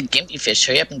 yeah. Yeah, Gimpy Fish,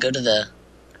 hurry up and go to the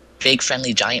Big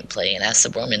Friendly Giant play and ask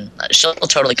the woman. She'll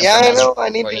totally confirm Yeah, I that know. I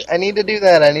need. for you. I need to do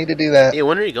that. I need to do that. Yeah,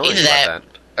 when are you going Either about that-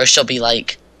 that? Or she'll be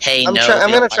like, "Hey, I'm no." I'm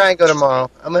we gonna don't try and go like-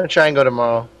 tomorrow. I'm gonna try and go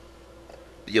tomorrow.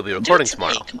 You'll be Do it recording today,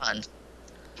 tomorrow. Come on.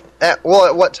 At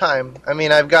what time? I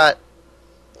mean, I've got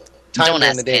time Don't during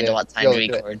ask the day Panda what to time be to able to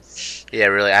do it. record. Yeah,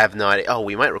 really, I have no idea. Oh,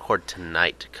 we might record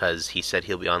tonight, because he said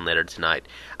he'll be on later tonight.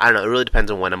 I don't know, it really depends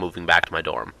on when I'm moving back to my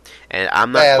dorm. And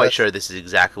I'm not Yeah, quite that's- sure this is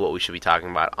exactly what we should be talking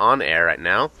about on air right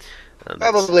now. That's-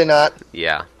 Probably not.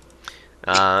 Yeah.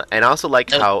 And I also like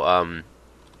Nope. how,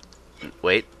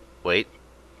 wait.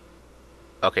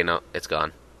 Okay, no, it's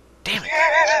gone. Damn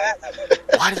it.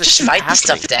 Why does it Just keep write the happening?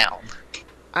 stuff down.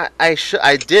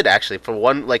 I did actually for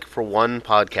one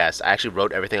podcast. I actually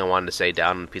wrote everything I wanted to say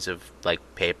down on a piece of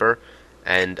paper,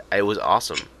 and it was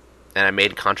awesome. And I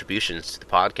made contributions to the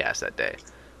podcast that day.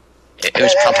 It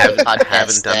was probably a Haven't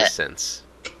podcast done it that, since.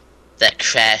 that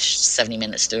crashed 70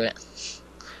 minutes through it.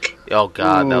 Oh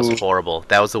god, that Ooh. was horrible.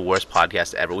 That was the worst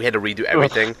podcast ever. We had to redo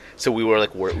everything, so we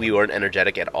weren't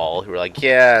energetic at all. We were like,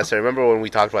 yeah. So remember when we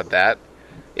talked about that?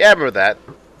 Yeah, I remember that.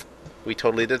 We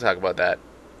totally did talk about that.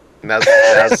 And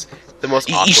that was the most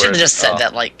awkward. You should have just said oh.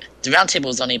 that, the roundtable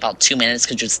was only about 2 minutes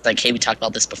because it's like, hey, we talked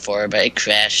about this before, but it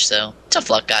crashed, so tough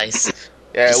luck, guys.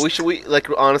 Yeah, we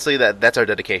honestly that's our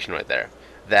dedication right there.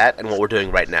 That and what we're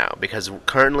doing right now, because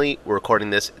currently we're recording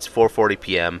this. It's 4:40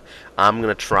 p.m. I'm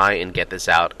gonna try and get this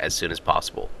out as soon as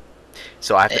possible.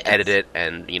 So I have to edit it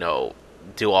and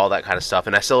do all that kind of stuff,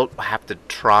 and I still have to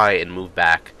try and move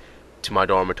back to my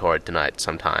dormitory tonight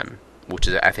sometime, which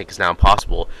I think is now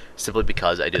impossible simply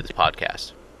because I do this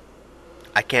podcast.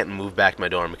 I can't move back to my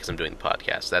dorm because I'm doing the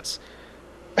podcast. That's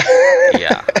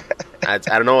yeah. I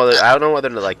don't know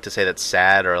whether to say that's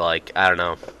sad or I don't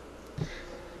know.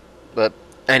 But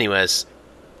anyways,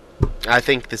 I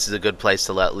think this is a good place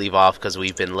to leave off because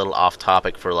we've been a little off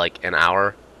topic for an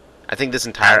hour. I think this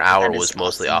entire hour That is was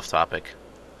mostly awesome. off topic.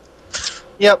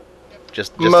 Yep.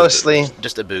 Just Mostly.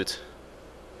 just a boot.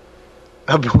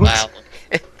 A boot. Wow.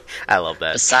 I love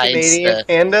that. Besides, Canadian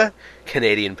panda.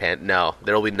 Canadian panda. No,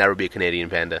 there will never be a Canadian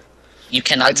panda. you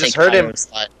cannot I just take heard him. Pyro's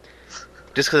slot.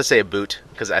 Just because I say a boot,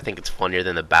 because I think it's funnier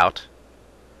than the bout.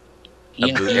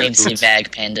 You boot need and to say boots.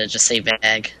 vag, Panda. Just say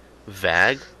vag.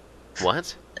 Vag?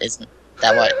 What? Isn't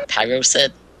that what Pyro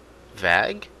said?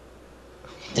 Vag?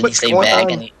 Did What's he say going vag?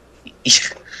 on? And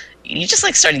you just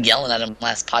started yelling at him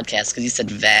last podcast because he said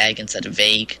vag instead of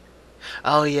vague.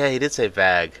 Oh yeah, he did say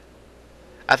vag.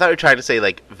 I thought you were trying to say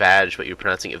vag, but you're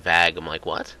pronouncing it vag. I'm like,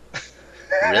 what?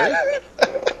 Really?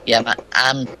 Yeah, but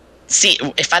see,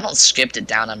 if I don't script it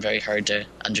down, I'm very hard to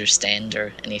understand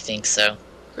or anything. So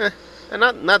And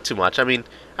not too much. I mean,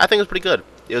 I think it was pretty good.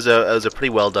 It was a pretty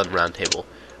well done roundtable.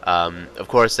 Of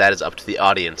course, that is up to the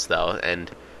audience though,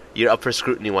 and you're up for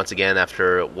scrutiny once again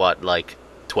after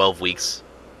 12 weeks?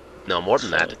 No, more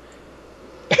than that.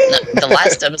 no, the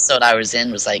last episode I was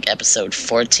in was episode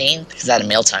 14 because I had a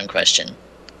mail time question.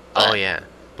 Oh yeah,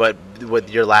 but with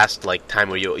your last time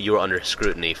where you were under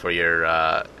scrutiny for your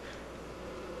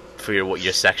what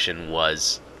your section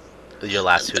was, your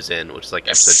last who's in, which is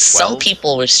episode 12. Some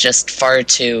people was just far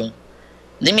too.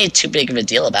 They made too big of a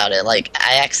deal about it.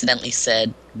 I accidentally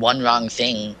said one wrong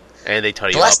thing. And they tell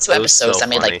you The last two It was so episodes, I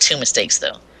made funny. 2 mistakes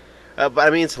though. But I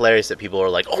mean, it's hilarious that people are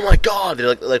like, "Oh my god!"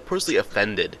 They're personally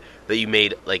offended that you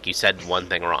made you said one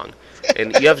thing wrong,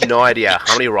 and you have no idea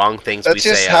how many wrong things we That's say.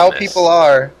 just on how this. people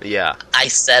are. Yeah, I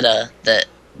said that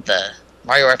the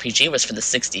Mario RPG was for the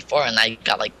 64, and I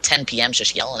got 10 PMs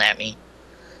just yelling at me.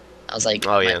 I was like,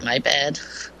 Oh, yeah. my bad.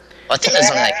 Well, I think there's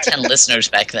only 10 listeners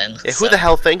back then. Yeah, so- who the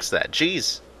hell thinks that?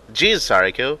 Jeez,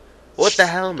 Sariku, what the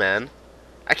hell, man?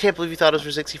 I can't believe you thought it was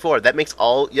for 64.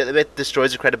 That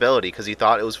destroys your credibility because you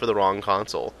thought it was for the wrong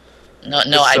console.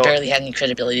 No, I barely had any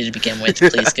credibility to begin with.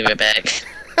 Please give it back.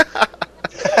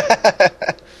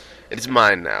 It's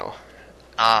mine now.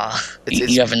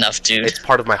 You have enough, dude. It's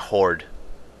part of my hoard.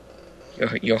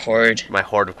 Your hoard. My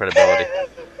hoard of credibility.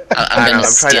 I'm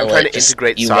trying to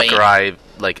integrate Sakurai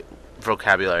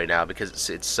vocabulary now because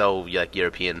it's so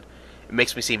European. It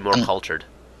makes me seem more cultured.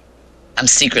 I'm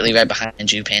secretly right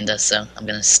behind you, Panda. So I'm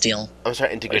gonna steal. I'm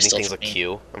starting integrating things like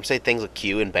Q. I'm saying things like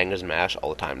Q and Bangers and Mash all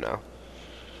the time now.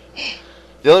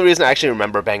 The only reason I actually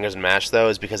remember Bangers and Mash though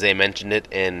is because they mentioned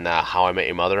it in How I Met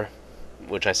Your Mother,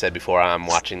 which I said before I'm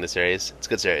watching the series. It's a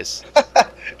good series.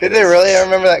 Did they really? I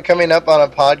remember that coming up on a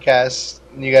podcast,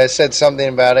 and you guys said something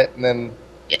about it, and then...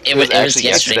 It was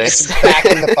yesterday. Back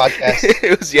in the podcast.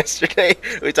 It was yesterday.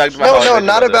 We talked about... No,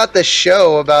 not about the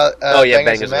show, about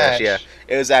Bangers and Mash. Yeah,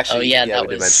 it was actually... we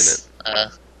did mention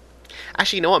it.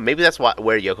 Actually, you know what? Maybe that's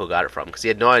where Yoko got it from, because he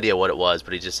had no idea what it was,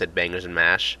 but he just said Bangers and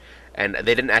Mash, and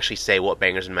they didn't actually say what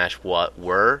Bangers and Mash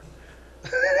were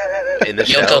in the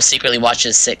show. Yoko secretly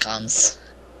watches sitcoms.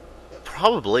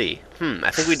 Probably.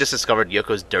 I think we just discovered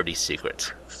Yoko's dirty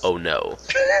secret. Oh no.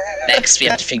 Next, we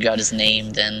have to figure out his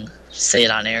name, then say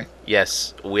it on air.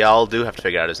 Yes, we all do have to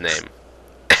figure out his name.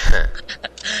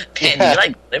 Panda,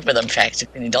 you live with him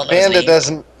practically, and you don't know his name. Panda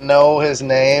doesn't know his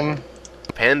name.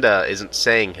 Panda isn't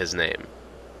saying his name.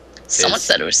 Someone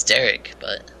said it was Derek,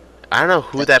 but... I don't know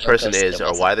who that person is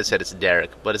or why they said it's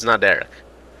Derek, but it's not Derek.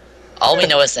 All we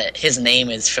know is that his name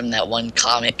is from that one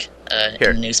comic in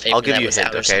the newspaper. I'll give you a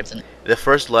hint, okay? The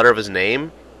first letter of his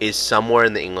name is somewhere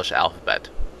in the English alphabet.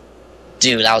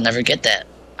 Dude, I'll never get that.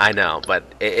 I know, but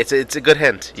it's a good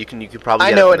hint. You can probably.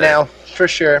 I know it now for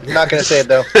sure. I'm not gonna say it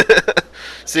though.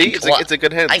 See, it's a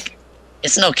good hint.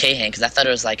 It's an okay hint because I thought it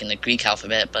was in the Greek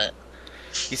alphabet, but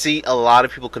you see, a lot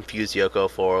of people confuse Yoko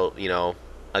for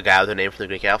a guy with a name from the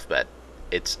Greek alphabet.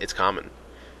 It's common.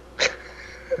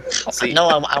 See,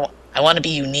 no, I want to be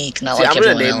unique, not like I'm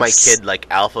everyone gonna name else. my kid like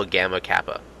Alpha Gamma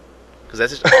Kappa because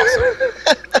that's just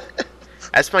awesome.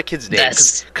 That's my kid's name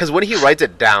because when he writes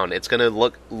it down, it's gonna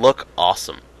look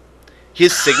awesome.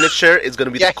 His signature is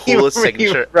gonna be the coolest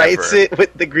signature he writes ever. It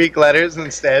with the Greek letters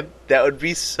instead. That would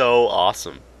be so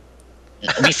awesome.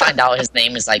 We find out his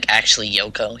name is actually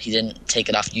Yoko. He didn't take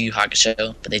it off Yu Yu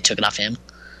Hakusho, but they took it off him.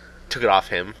 Took it off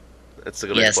him. That's a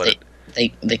good way to put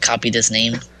it. They copied his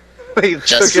name. They just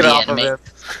took it for the off anime. of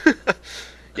him.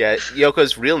 Yeah,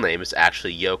 Yoko's real name is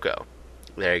actually Yoko.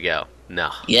 There you go.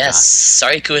 No. Yes,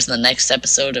 Sariku is in the next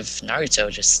episode of Naruto.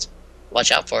 Just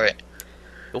watch out for it.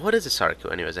 What is a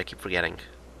Sariku, anyways? I keep forgetting.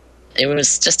 It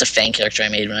was just a fan character I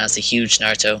made when I was a huge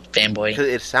Naruto fanboy.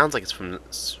 It sounds like it's from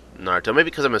Naruto. Maybe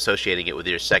because I'm associating it with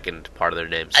your second part of their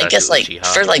name. I guess Uchiha.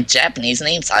 for Japanese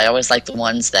names, I always like the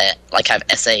ones that have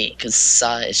SA because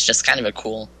Sa is just kind of a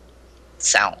cool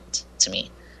sound to me.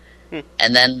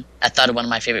 And then I thought of one of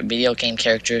my favorite video game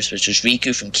characters, which was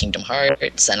Riku from Kingdom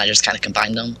Hearts, and I just kind of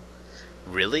combined them.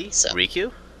 Really? So, Riku?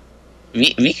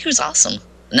 Riku's awesome.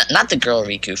 Not the girl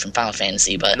Riku from Final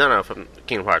Fantasy, but... No, from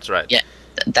Kingdom Hearts, right. Yeah,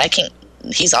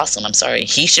 he's awesome, I'm sorry.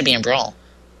 He should be in Brawl.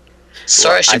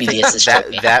 Sora should be the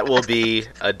assistant. That will be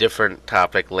a different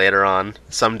topic later on.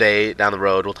 Someday down the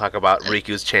road, we'll talk about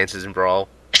Riku's chances in Brawl.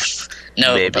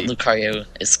 No, Maybe. but Lucario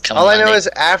is coming. All I know is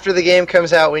after the game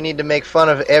comes out, we need to make fun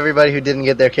of everybody who didn't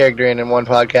get their character in one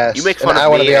podcast. You make fun I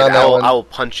of want to me, be on and that one. I will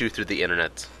punch you through the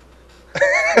internet.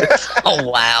 Oh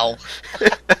wow!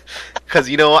 Because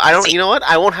you know what?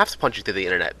 I won't have to punch you through the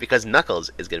internet because Knuckles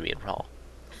is going to be in Brawl.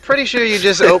 Pretty sure you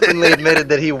just openly admitted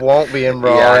that he won't be in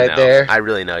Brawl I know. there. I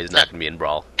really know he's not going to be in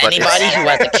Brawl. Anybody who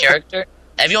has a character,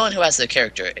 everyone who has a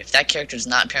character, if that character does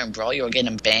not appear in Brawl, you're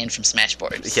getting banned from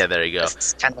Smashboards. Yeah, there you go.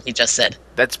 That's kind of what he just said.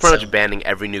 That's pretty much banning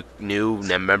every new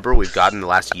member we've gotten in the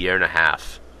last year and a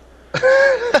half.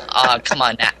 Come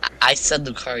on. I said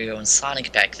Lucario and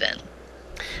Sonic back then.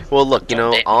 Well, look,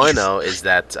 all I know is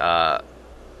that that's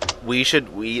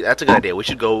a good idea. We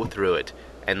should go through it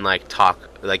and talk,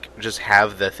 just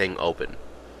have the thing open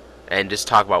and just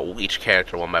talk about each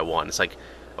character one by one. It's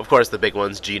of course, the big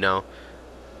ones, Gino,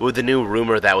 with the new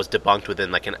rumor that was debunked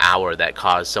within an hour that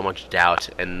caused so much doubt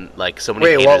and so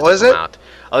many haters what was to come it? out.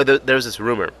 Oh, there was this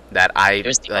rumor that I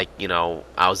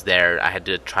was there. I had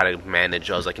to try to manage.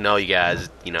 I was like, no, you guys,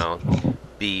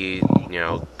 be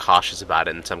cautious about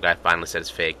it. And some guy finally said it's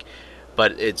fake.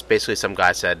 But it's basically some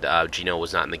guy said Gino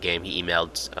was not in the game. He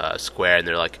emailed Square, and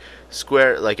they're like,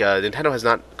 Square, Nintendo has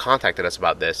not contacted us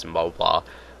about this, and blah blah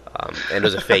blah. And it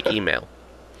was a fake email.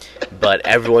 But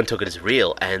everyone took it as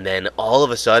real, and then all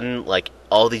of a sudden,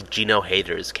 all these Gino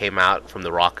haters came out from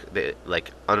the rock,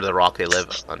 under the rock they live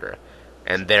under,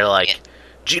 and they're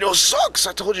Gino sucks.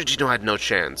 I told you Gino had no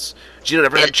chance. Gino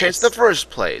never had a chance in the first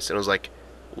place. And I was like,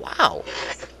 wow.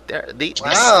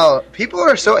 Wow, people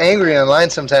are so angry online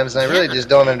sometimes, and I really just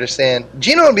don't understand.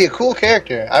 Gino would be a cool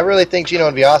character. I really think Gino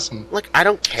would be awesome. Like, I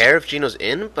don't care if Gino's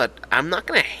in, but I'm not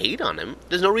gonna hate on him.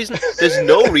 There's no reason. There's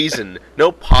no reason,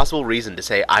 no possible reason to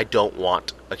say I don't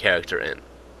want a character in.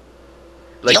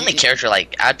 Like, the only character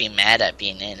like I'd be mad at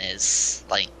being in is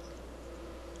like,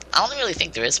 I don't really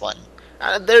think there is one.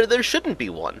 There shouldn't be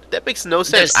one. That makes no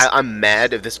sense. I'm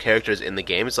mad if this character is in the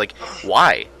game. It's like,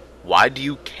 why? Why do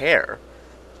you care?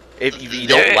 If you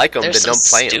don't like them, then don't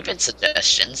play them. There's some stupid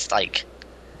suggestions, like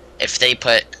if they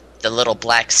put the little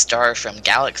black star from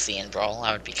Galaxy in Brawl,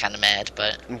 I would be kind of mad,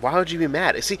 but... Why would you be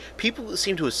mad? See, people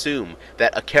seem to assume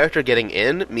that a character getting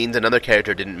in means another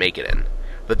character didn't make it in.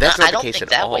 But that's not the case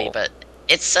at all. I don't think that way, but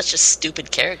it's such a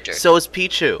stupid character. So is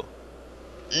Pichu.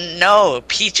 No,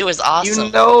 Pichu is awesome.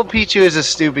 You know Pichu is a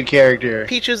stupid character.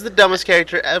 Pichu's the dumbest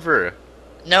character ever.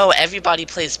 No, everybody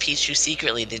plays Pichu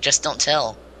secretly, they just don't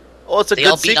tell. Well, it's a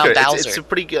good secret. It's a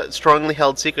pretty good, strongly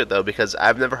held secret, though, because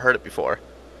I've never heard it before.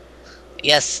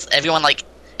 Yes, everyone, like,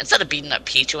 instead of beating up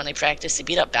Pichu when they practice, they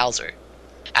beat up Bowser.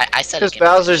 I said because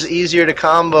Bowser's easier to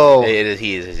combo. He is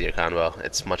easier to combo.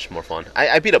 It's much more fun.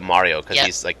 I beat up Mario because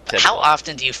he's, like, typical. How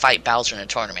often do you fight Bowser in a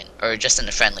tournament, or just in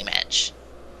a friendly match?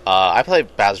 I play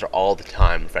Bowser all the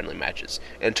time in friendly matches.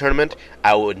 In a tournament,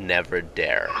 I would never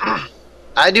dare.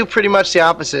 I do pretty much the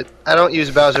opposite. I don't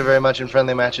use Bowser very much in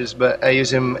friendly matches, but I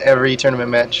use him every tournament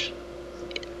match.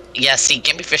 Yeah, see,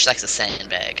 Gimpy Fish likes a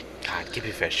sandbag. God,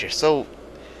 Gimpy Fish, you're so...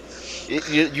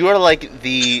 You are like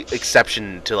the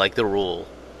exception to like the rule.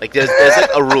 Like there's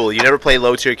like a rule. You never play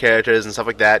low tier characters and stuff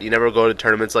like that. You never go to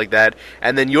tournaments like that.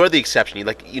 And then you're the exception.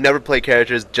 You never play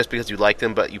characters just because you like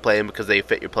them, but you play them because they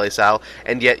fit your playstyle.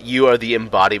 And yet you are the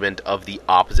embodiment of the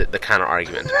opposite, the counter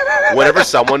argument. Whenever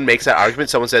someone makes that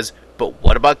argument, someone says, "But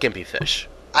what about Gimpy Fish?"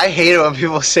 I hate it when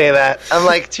people say that. I'm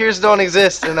like, tiers don't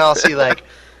exist, and I'll see like,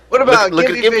 what about look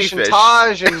Gimpy Fish and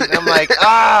Taj? And I'm like,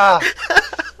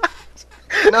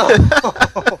 no.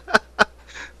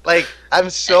 Like,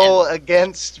 I'm so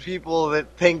against people that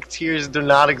think tiers do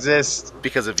not exist.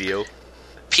 Because of you.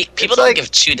 People don't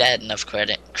give Chudad enough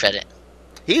credit.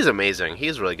 He's amazing.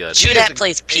 He's really good. Chudad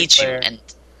plays Pichu, and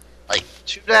like...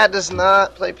 Chudad does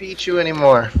not play Pichu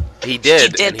anymore. He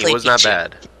did and he was not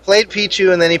bad. Played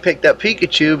Pichu, and then he picked up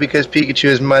Pikachu, because Pikachu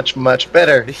is much, much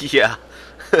better. Yeah.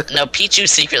 No,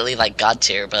 Pichu's secretly, like, god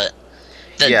tier, but...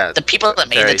 The people that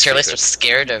made the tier list were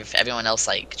scared of everyone else,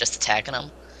 like, just attacking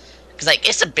them. Because, like,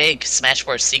 it's a big Smash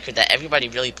Bros. Secret that everybody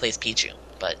really plays Pichu,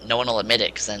 but no one will admit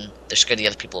it, because then they're scared the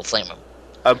other people will flame them.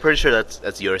 I'm pretty sure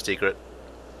that's your secret.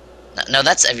 No,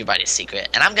 that's everybody's secret,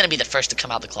 and I'm going to be the first to come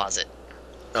out the closet.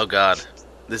 Oh, God.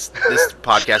 This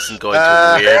podcast is going to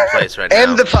a weird place right now.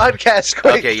 End the podcast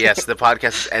quick. Okay, yes, the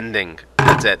podcast is ending.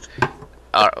 That's it.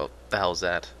 Oh, the hell is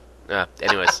that?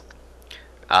 Anyways.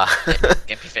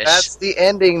 That's the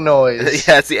ending noise.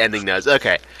 Yeah, that's the ending noise.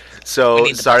 Okay. So,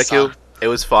 Sariku, it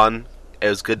was fun. It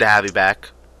was good to have you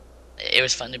back. It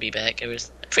was fun to be back. It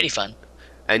was pretty fun.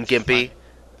 And Gimpy,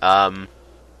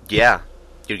 yeah,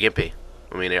 you're Gimpy.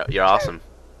 I mean, you're awesome.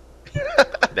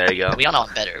 There you go. We all know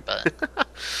I'm better, but...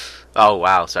 Oh,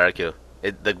 wow, Sariku.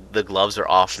 The gloves are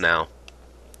off now.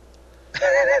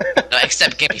 No,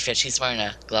 except Gimpy Fish. He's wearing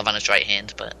a glove on his right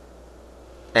hand, but...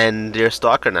 And you're a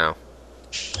stalker now.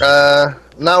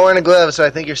 Not wearing a glove, so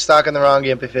I think you're stalking the wrong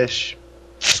Gimpy Fish.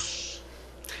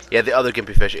 Yeah, the other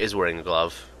Gimpy Fish is wearing a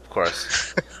glove, of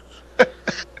course.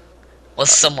 Well,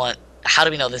 somewhat. How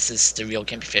do we know this is the real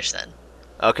Gimpy Fish, then?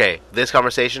 Okay, this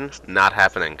conversation, not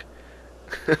happening.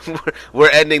 We're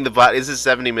ending the podcast. This is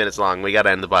 70 minutes long. We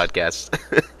gotta end the podcast.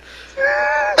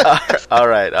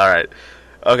 Alright.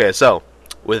 Okay, so,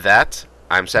 with that,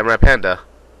 I'm Samurai Panda.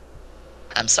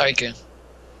 I'm Sariku.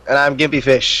 And I'm Gimpy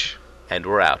Fish. And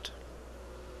we're out.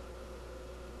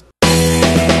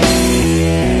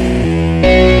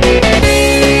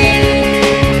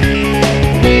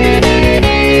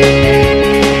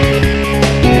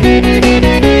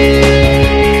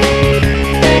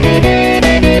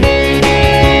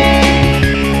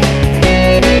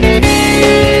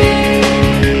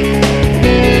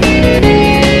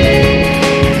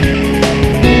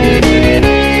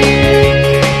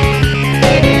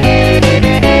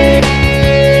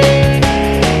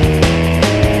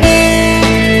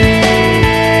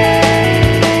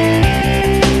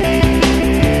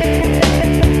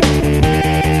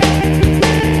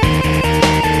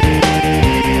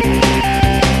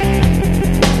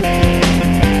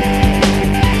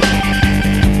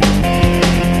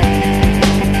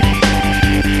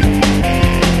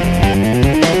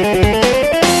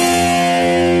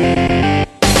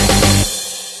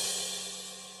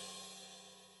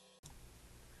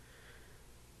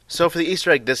 So for the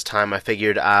Easter egg this time, I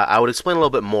figured I would explain a little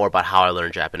bit more about how I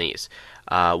learned Japanese.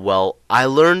 Well,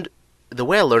 the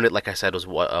way I learned it, like I said, was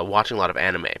watching a lot of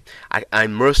anime. I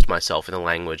immersed myself in the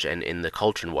language and in the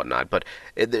culture and whatnot, but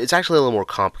it's actually a little more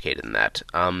complicated than that,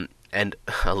 and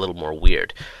a little more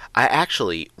weird. I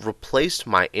actually replaced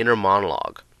my inner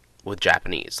monologue with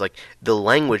Japanese. Like, the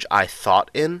language I thought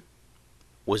in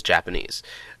was Japanese.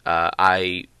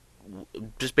 I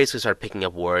just basically started picking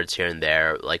up words here and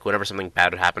there. Like, whenever something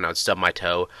bad would happen, I would stub my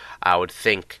toe. I would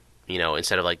think,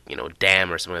 instead of, like,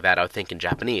 damn or something like that, I would think in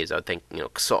Japanese. I would think,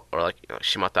 kuso, or like,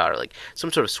 shimata, or like some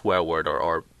sort of swear word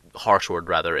or harsh word,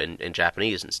 rather, in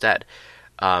Japanese instead.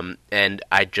 And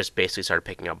I just basically started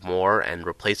picking up more and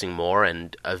replacing more,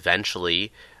 and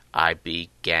eventually I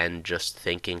began just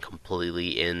thinking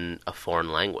completely in a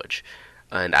foreign language.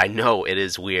 And I know it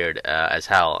is weird as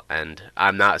hell, and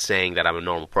I'm not saying that I'm a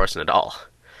normal person at all.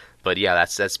 But yeah,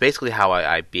 that's basically how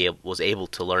I was able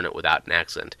to learn it without an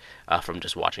accent from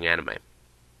just watching anime.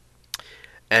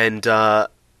 And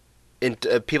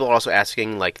people are also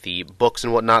asking, like, the books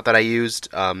and whatnot that I used.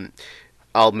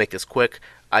 I'll make this quick.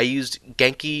 I used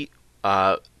Genki,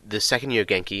 the second year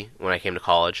Genki, when I came to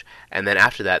college, and then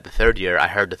after that, the third year, I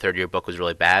heard the third year book was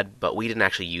really bad, but we didn't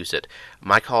actually use it.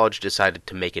 My college decided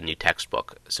to make a new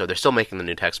textbook, so they're still making the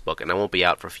new textbook, and it won't be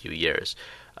out for a few years.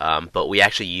 But we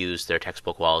actually used their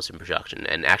textbook while it was in production,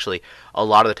 and actually, a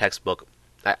lot of the textbook,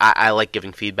 I like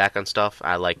giving feedback on stuff.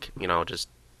 I like, just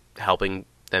helping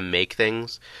them make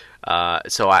things.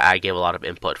 So I gave a lot of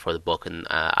input for the book, and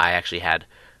I actually had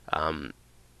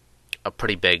a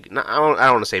pretty big, I don't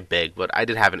want to say big, but I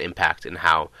did have an impact in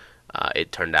how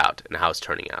it turned out and how it's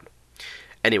turning out.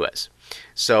 Anyways,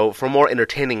 so for more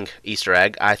entertaining Easter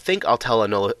egg, I think I'll tell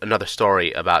another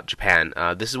story about Japan.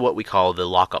 This is what we call the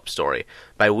lock-up story.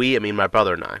 By we, I mean my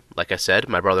brother and I. Like I said,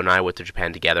 my brother and I went to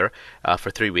Japan together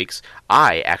for 3 weeks.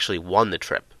 I actually won the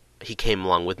trip. He came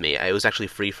along with me. It was actually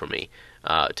free for me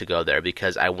to go there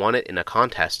because I won it in a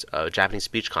contest, a Japanese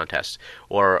speech contest,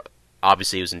 or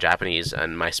obviously it was in Japanese,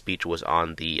 and my speech was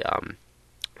on the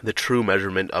true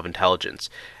measurement of intelligence,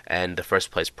 and the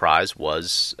first place prize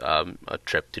was a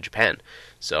trip to Japan.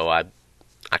 So I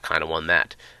kind of won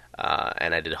that,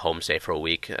 and I did a home stay for a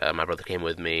week. My brother came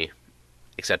with me,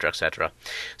 etc., etc.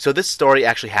 So this story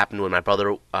actually happened when my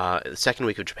brother, the second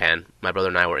week of Japan, my brother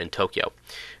and I were in Tokyo.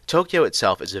 Tokyo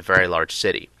itself is a very large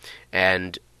city,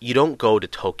 and you don't go to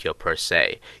Tokyo per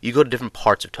se. You go to different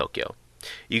parts of Tokyo.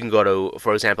 You can go to,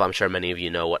 for example, I'm sure many of you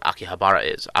know what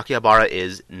Akihabara is. Akihabara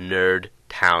is nerd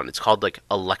town. It's called, like,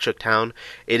 Electric Town.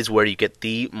 It is where you get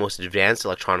the most advanced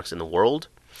electronics in the world,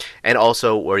 and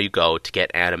also where you go to get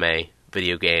anime,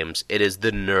 video games. It is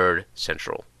the nerd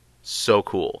central. So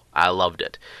cool. I loved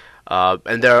it.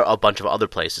 And there are a bunch of other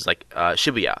places, like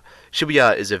Shibuya.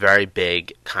 Shibuya is a very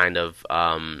big kind of,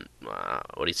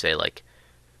 like,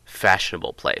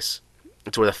 fashionable place.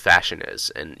 It's where the fashion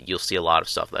is, and you'll see a lot of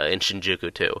stuff there. In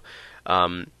Shinjuku too.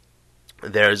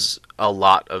 There's a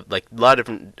lot of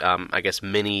different, I guess,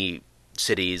 mini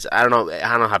cities. I don't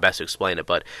know how best to explain it,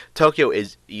 but Tokyo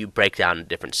is, you break down into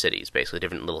different cities, basically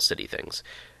different little city things,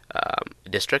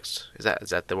 districts.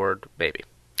 Is that the word? Maybe.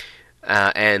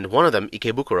 And one of them,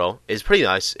 Ikebukuro, is pretty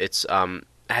nice. It's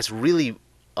has really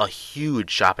a huge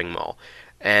shopping mall,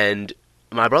 and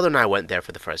my brother and I went there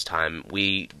for the first time.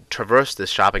 We traversed this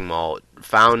shopping mall,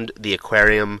 found the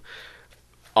aquarium,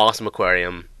 awesome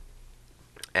aquarium,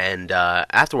 and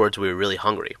afterwards we were really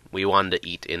hungry. We wanted to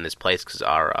eat in this place because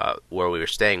our where we were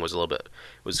staying was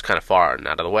kind of far and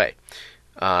out of the way,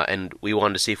 and we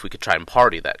wanted to see if we could try and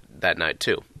party that night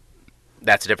too.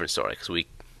 That's a different story because we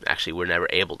actually were never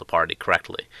able to party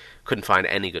correctly. Couldn't find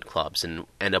any good clubs and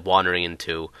ended up wandering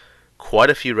into quite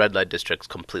a few red light districts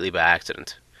completely by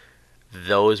accident.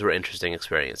 Those were interesting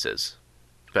experiences.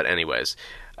 But anyways,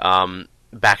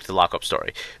 back to the lock-up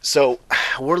story. So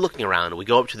we're looking around. We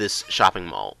go up to this shopping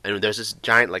mall, and there's this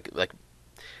giant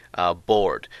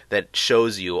board that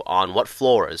shows you on what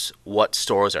floors what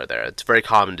stores are there. It's very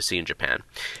common to see in Japan.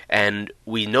 And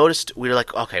we were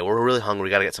like, okay, we're really hungry. We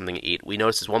gotta get something to eat. We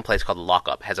noticed this one place called the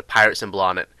Lock-Up. It has a pirate symbol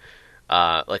on it,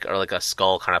 like a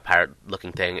skull kind of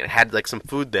pirate-looking thing. And it had like some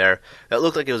food there that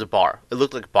looked like it was a bar. It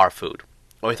looked like bar food.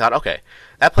 We thought, okay,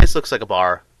 that place looks like a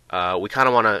bar. We kind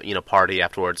of want to, party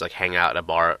afterwards, like hang out at a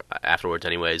bar afterwards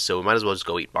anyways, so we might as well just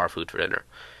go eat bar food for dinner.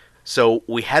 So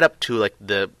we head up to, like,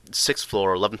 the 6th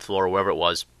floor, 11th floor, wherever it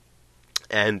was,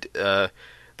 and the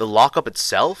Lock-Up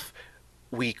itself,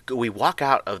 we walk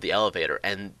out of the elevator,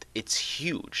 and it's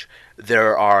huge.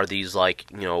 There are these, like,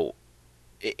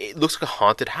 it looks like a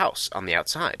haunted house on the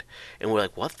outside. And we're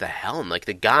like, what the hell? And, like,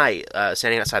 the guy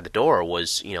standing outside the door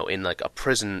was, in, like, a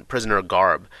prisoner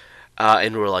garb.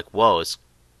 And we were like, whoa, it's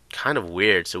kind of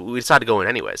weird. So we decided to go in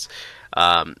anyways.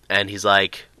 And he's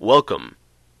like, welcome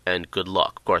and good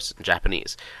luck, of course, in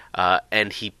Japanese.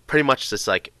 And he pretty much just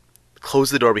like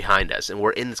closed the door behind us, and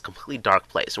we're in this completely dark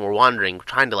place, and we're wandering,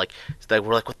 trying to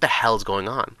we're like, what the hell is going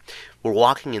on? We're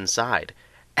walking inside,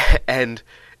 and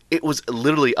it was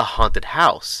literally a haunted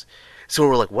house. So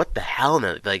we're like, what the hell?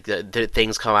 And like the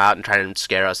things come out and try to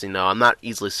scare us. I'm not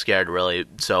easily scared really,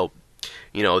 so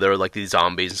there were like these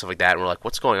zombies and stuff like that, and we're like,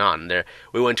 what's going on? And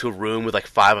we went to a room with like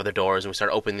 5 other doors, and we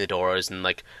started opening the doors, and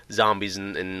like zombies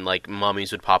and like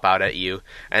mummies would pop out at you.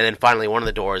 And then finally one of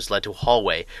the doors led to a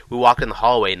hallway. We walked in the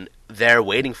hallway, and there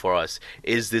waiting for us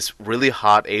is this really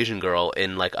hot Asian girl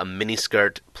in like a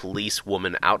miniskirt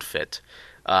policewoman outfit,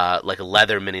 like a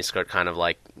leather miniskirt, kind of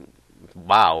like,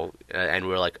 wow. And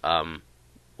we're like,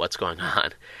 what's going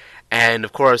on? And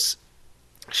of course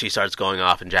she starts going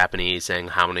off in Japanese, saying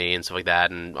how many and stuff like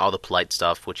that, and all the polite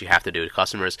stuff which you have to do to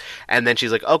customers. And then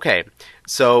she's like, okay,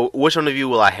 so which one of you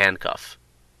will I handcuff?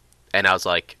 And I was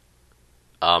like,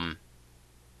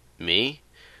 me?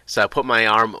 So I put my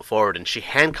arm forward, and she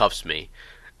handcuffs me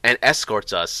and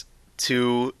escorts us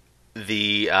to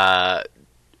the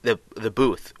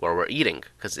booth where we're eating,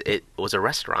 because it was a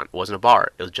restaurant. It wasn't a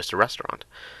bar. It was just a restaurant.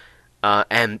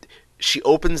 And she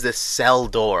opens this cell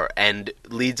door and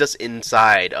leads us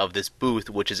inside of this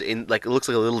booth, which is in like, it looks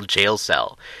like a little jail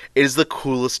cell. It is the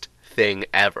coolest thing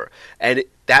ever, and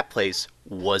that place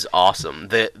was awesome.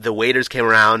 The waiters came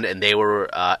around, and they were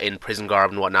in prison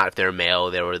garb and whatnot if they were male.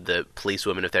 They were the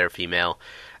policewomen if they were female,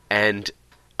 and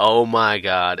oh my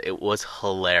god, it was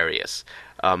hilarious.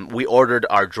 We ordered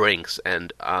our drinks,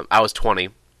 and I was 20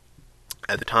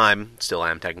 at the time, still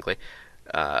am technically,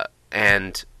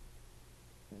 and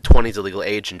 20 is a legal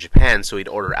age in Japan, so we'd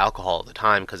order alcohol at the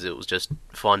time because it was just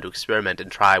fun to experiment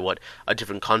and try what a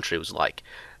different country was like.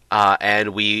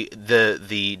 And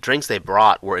the drinks they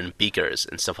brought were in beakers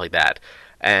and stuff like that,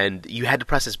 and you had to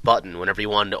press this button whenever you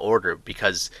wanted to order,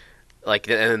 because like,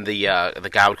 and then the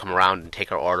guy would come around and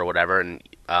take our order or whatever, and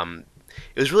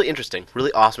it was really interesting,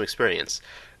 really awesome experience.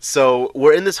 So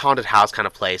we're in this haunted house kind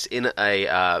of place, in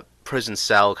a prison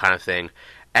cell kind of thing,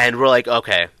 and we're like,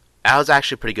 okay, that was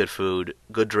actually pretty good food,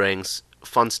 good drinks,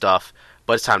 fun stuff,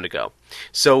 but it's time to go.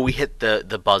 So we hit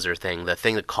the buzzer thing, the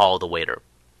thing to call the waiter.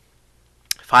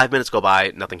 5 minutes go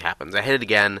by, nothing happens. I hit it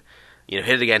again,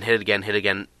 hit it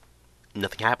again,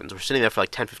 nothing happens. We're sitting there for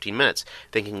like 10-15 minutes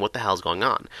thinking, what the hell's going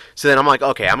on? So then I'm like,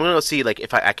 okay, I'm going to go see like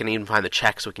if I can even find the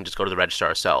check so we can just go to the register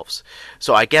ourselves.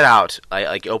 So I get out, I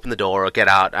like open the door, get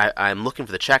out, I'm looking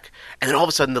for the check, and then all of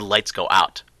a sudden the lights go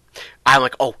out. I'm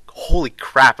like, oh, holy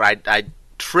crap, I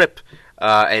trip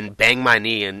and bang my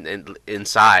knee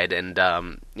inside, and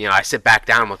I sit back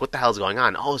down. I'm like, what the hell is going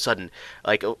on? All of a sudden,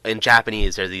 like in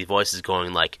Japanese, there's these voices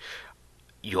going like,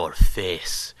 your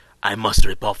face, I must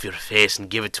rip off your face and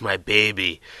give it to my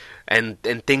baby, and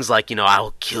things like, I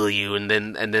will kill you, and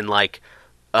then like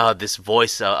this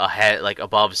voice ahead, like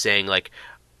above, saying like,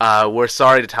 we're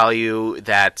sorry to tell you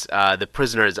that the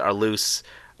prisoners are loose.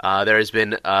 There has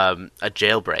been a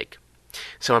jailbreak.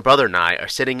 So my brother and I are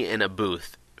sitting in a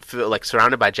booth, like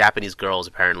surrounded by Japanese girls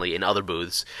apparently in other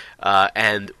booths,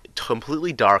 and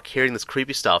completely dark, hearing this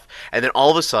creepy stuff, and then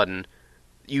all of a sudden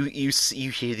you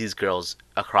hear these girls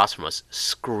across from us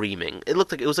screaming. It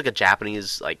was like a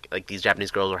Japanese, like these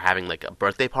Japanese girls were having like a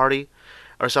birthday party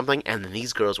or something, and then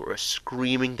these girls were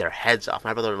screaming their heads off.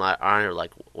 My brother and I are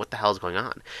like, what the hell is going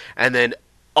on? And then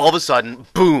all of a sudden,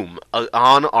 boom,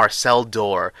 on our cell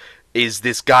door is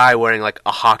this guy wearing like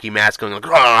a hockey mask, going like,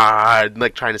 "Rah!"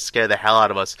 like trying to scare the hell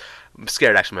out of us. I'm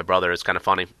scared, actually, my brother. It's kind of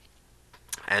funny.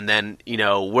 And then,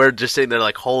 we're just sitting there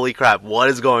like, holy crap, what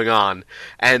is going on?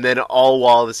 And then all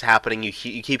while this is happening, you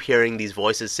keep hearing these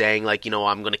voices saying like,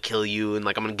 I'm going to kill you, and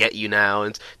like, I'm going to get you now,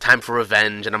 and it's time for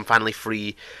revenge, and I'm finally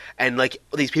free. And like,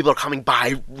 these people are coming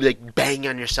by, like banging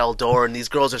on your cell door, and these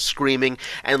girls are screaming,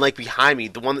 and like behind me,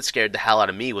 the one that scared the hell out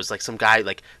of me was like some guy,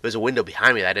 like there's a window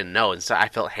behind me that I didn't know, and so I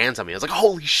felt hands on me. I was like,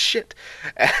 holy shit.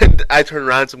 And I turned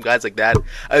around, some guys like that.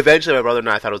 Eventually my brother and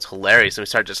I thought it was hilarious, and we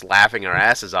started just laughing our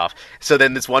asses off. So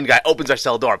then this one guy opens our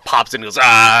cell door, pops in, and goes,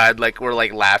 ah, and like we're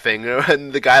like laughing,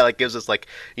 and the guy like gives us like,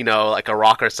 like a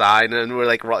rocker sign, and we're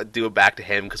like do it back to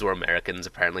him because we're Americans.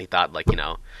 Apparently he thought like,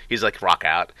 he's like rock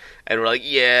out, and we're like,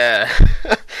 yeah.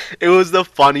 It was the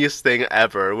funniest thing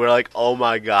ever. We're like, oh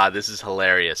my god, this is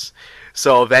hilarious.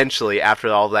 So eventually, after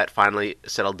all that finally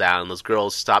settled down, those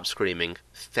girls stopped screaming,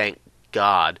 thank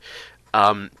god. We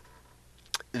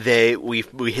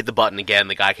hit the button again.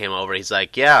 The guy came over. He's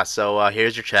like, yeah, so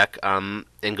here's your check, and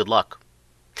good luck.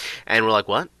 And we're like,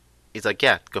 what? He's like,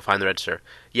 yeah, go find the register.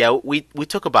 Yeah, we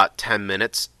took about 10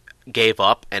 minutes, gave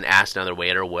up and asked another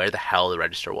waiter where the hell the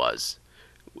register was.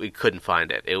 We couldn't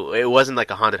find it. It wasn't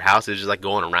like a haunted house. It was just like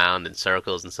going around in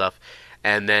circles and stuff.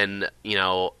 And then,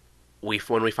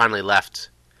 when we finally left,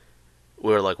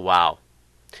 we were like, wow,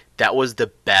 that was the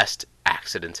best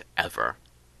accident ever.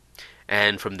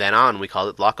 And from then on, we called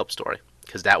it Lockup Story,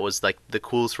 because that was like the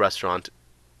coolest restaurant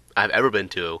I've ever been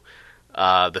to.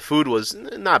 The food was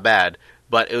not bad,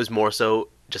 but it was more so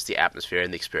just the atmosphere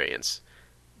and the experience.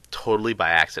 Totally by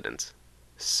accident.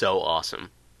 So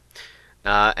awesome.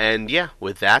 And yeah,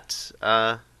 with that,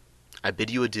 I bid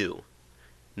you adieu.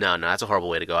 No, that's a horrible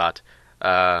way to go out.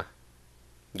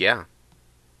 Yeah.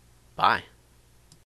 Bye.